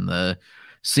leaving the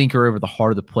sinker over the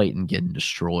heart of the plate and getting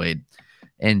destroyed.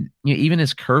 And even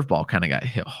his curveball kind of got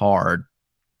hit hard.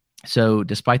 So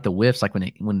despite the whiffs, like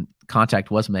when contact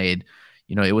was made,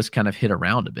 it was kind of hit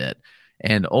around a bit.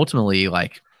 And ultimately,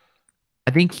 like,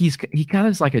 I think he kind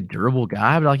of is like a durable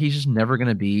guy, but like he's just never going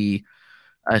to be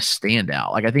a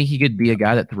standout. Like I think he could be a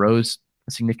guy that throws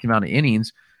a significant amount of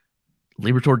innings.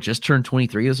 Liberatore just turned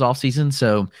 23 this offseason,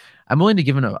 so I'm willing to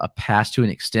give him a pass to an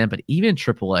extent, but even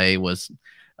AAA was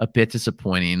a bit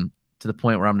disappointing to the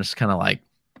point where I'm just kind of like,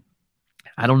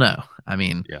 I don't know. I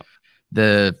mean, yeah.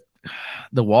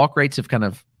 The walk rates have kind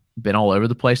of been all over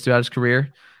the place throughout his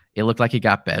career. It looked like it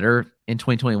got better in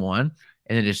 2021,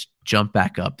 and it just jumped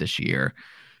back up this year.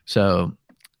 So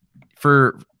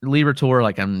for Liberatore,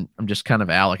 like I'm just kind of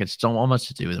out. Like it's don't want much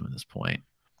to do with him at this point.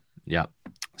 Yeah,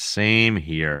 same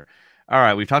here. All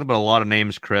right, we've talked about a lot of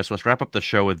names, Chris. Let's wrap up the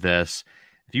show with this.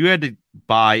 If you had to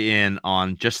buy in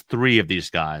on just 3 of these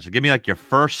guys, so give me like your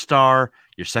first star,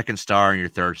 your second star, and your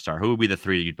third star, who would be the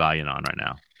 3 you'd buy in on right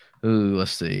now? Ooh,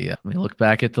 let's see. Let me look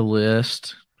back at the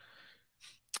list.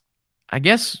 I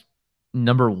guess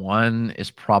number 1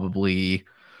 is probably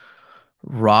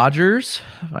Rogers.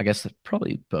 I guess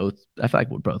probably both. I feel like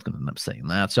we're both going to end up saying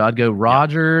that. So I'd go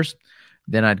Rogers,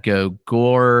 then I'd go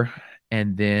Gore,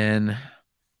 And then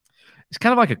it's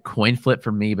kind of like a coin flip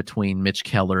for me between Mitch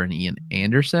Keller and Ian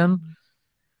Anderson.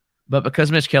 But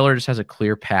because Mitch Keller just has a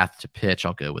clear path to pitch,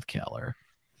 I'll go with Keller.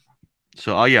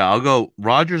 So, I'll go.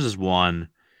 Rogers is 1.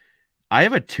 I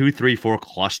have a 2-3-4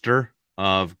 cluster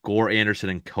of Gore, Anderson,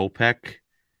 and Kopech.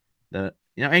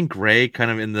 And Gray kind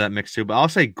of in that mix too. But I'll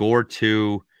say Gore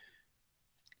 2,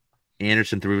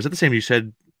 Anderson 3. Was that the same? You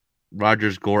said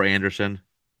Rogers, Gore, Anderson?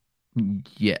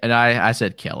 Yeah, and I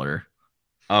said Keller.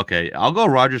 Okay, I'll go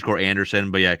Rogers, Gore,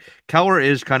 Anderson. But yeah, Keller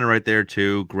is kind of right there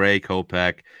too. Gray,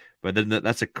 Kopech. But then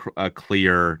that's a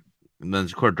clear. And then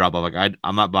it's a clear drop off. Like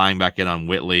I'm not buying back in on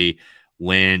Whitley,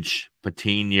 Lynch,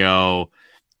 Patino,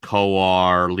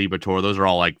 Coar, Liberatore. Those are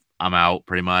all like I'm out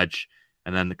pretty much.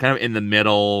 And then kind of in the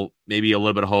middle, maybe a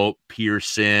little bit of hope.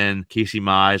 Pearson, Casey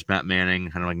Mize, Matt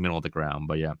Manning, kind of like middle of the ground.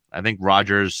 But yeah, I think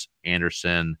Rogers,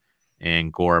 Anderson,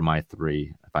 and Gore are my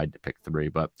 3 if I had to pick 3.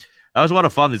 But that was a lot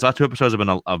of fun. These last 2 episodes have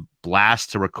been a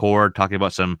blast to record, talking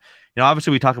about some,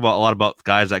 obviously we talk about a lot about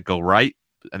guys that go right.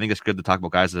 I think it's good to talk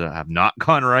about guys that have not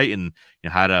gone right and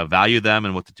how to value them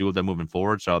and what to do with them moving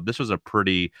forward. So this was a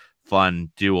pretty fun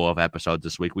duo of episodes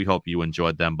this week. We hope you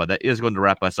enjoyed them, but that is going to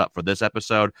wrap us up for this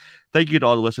episode. Thank you to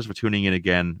all the listeners for tuning in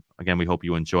again. Again, we hope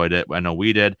you enjoyed it. I know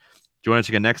we did. Join us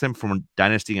again next time for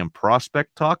Dynasty and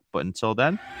Prospect Talk. But until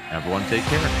then, everyone take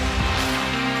care.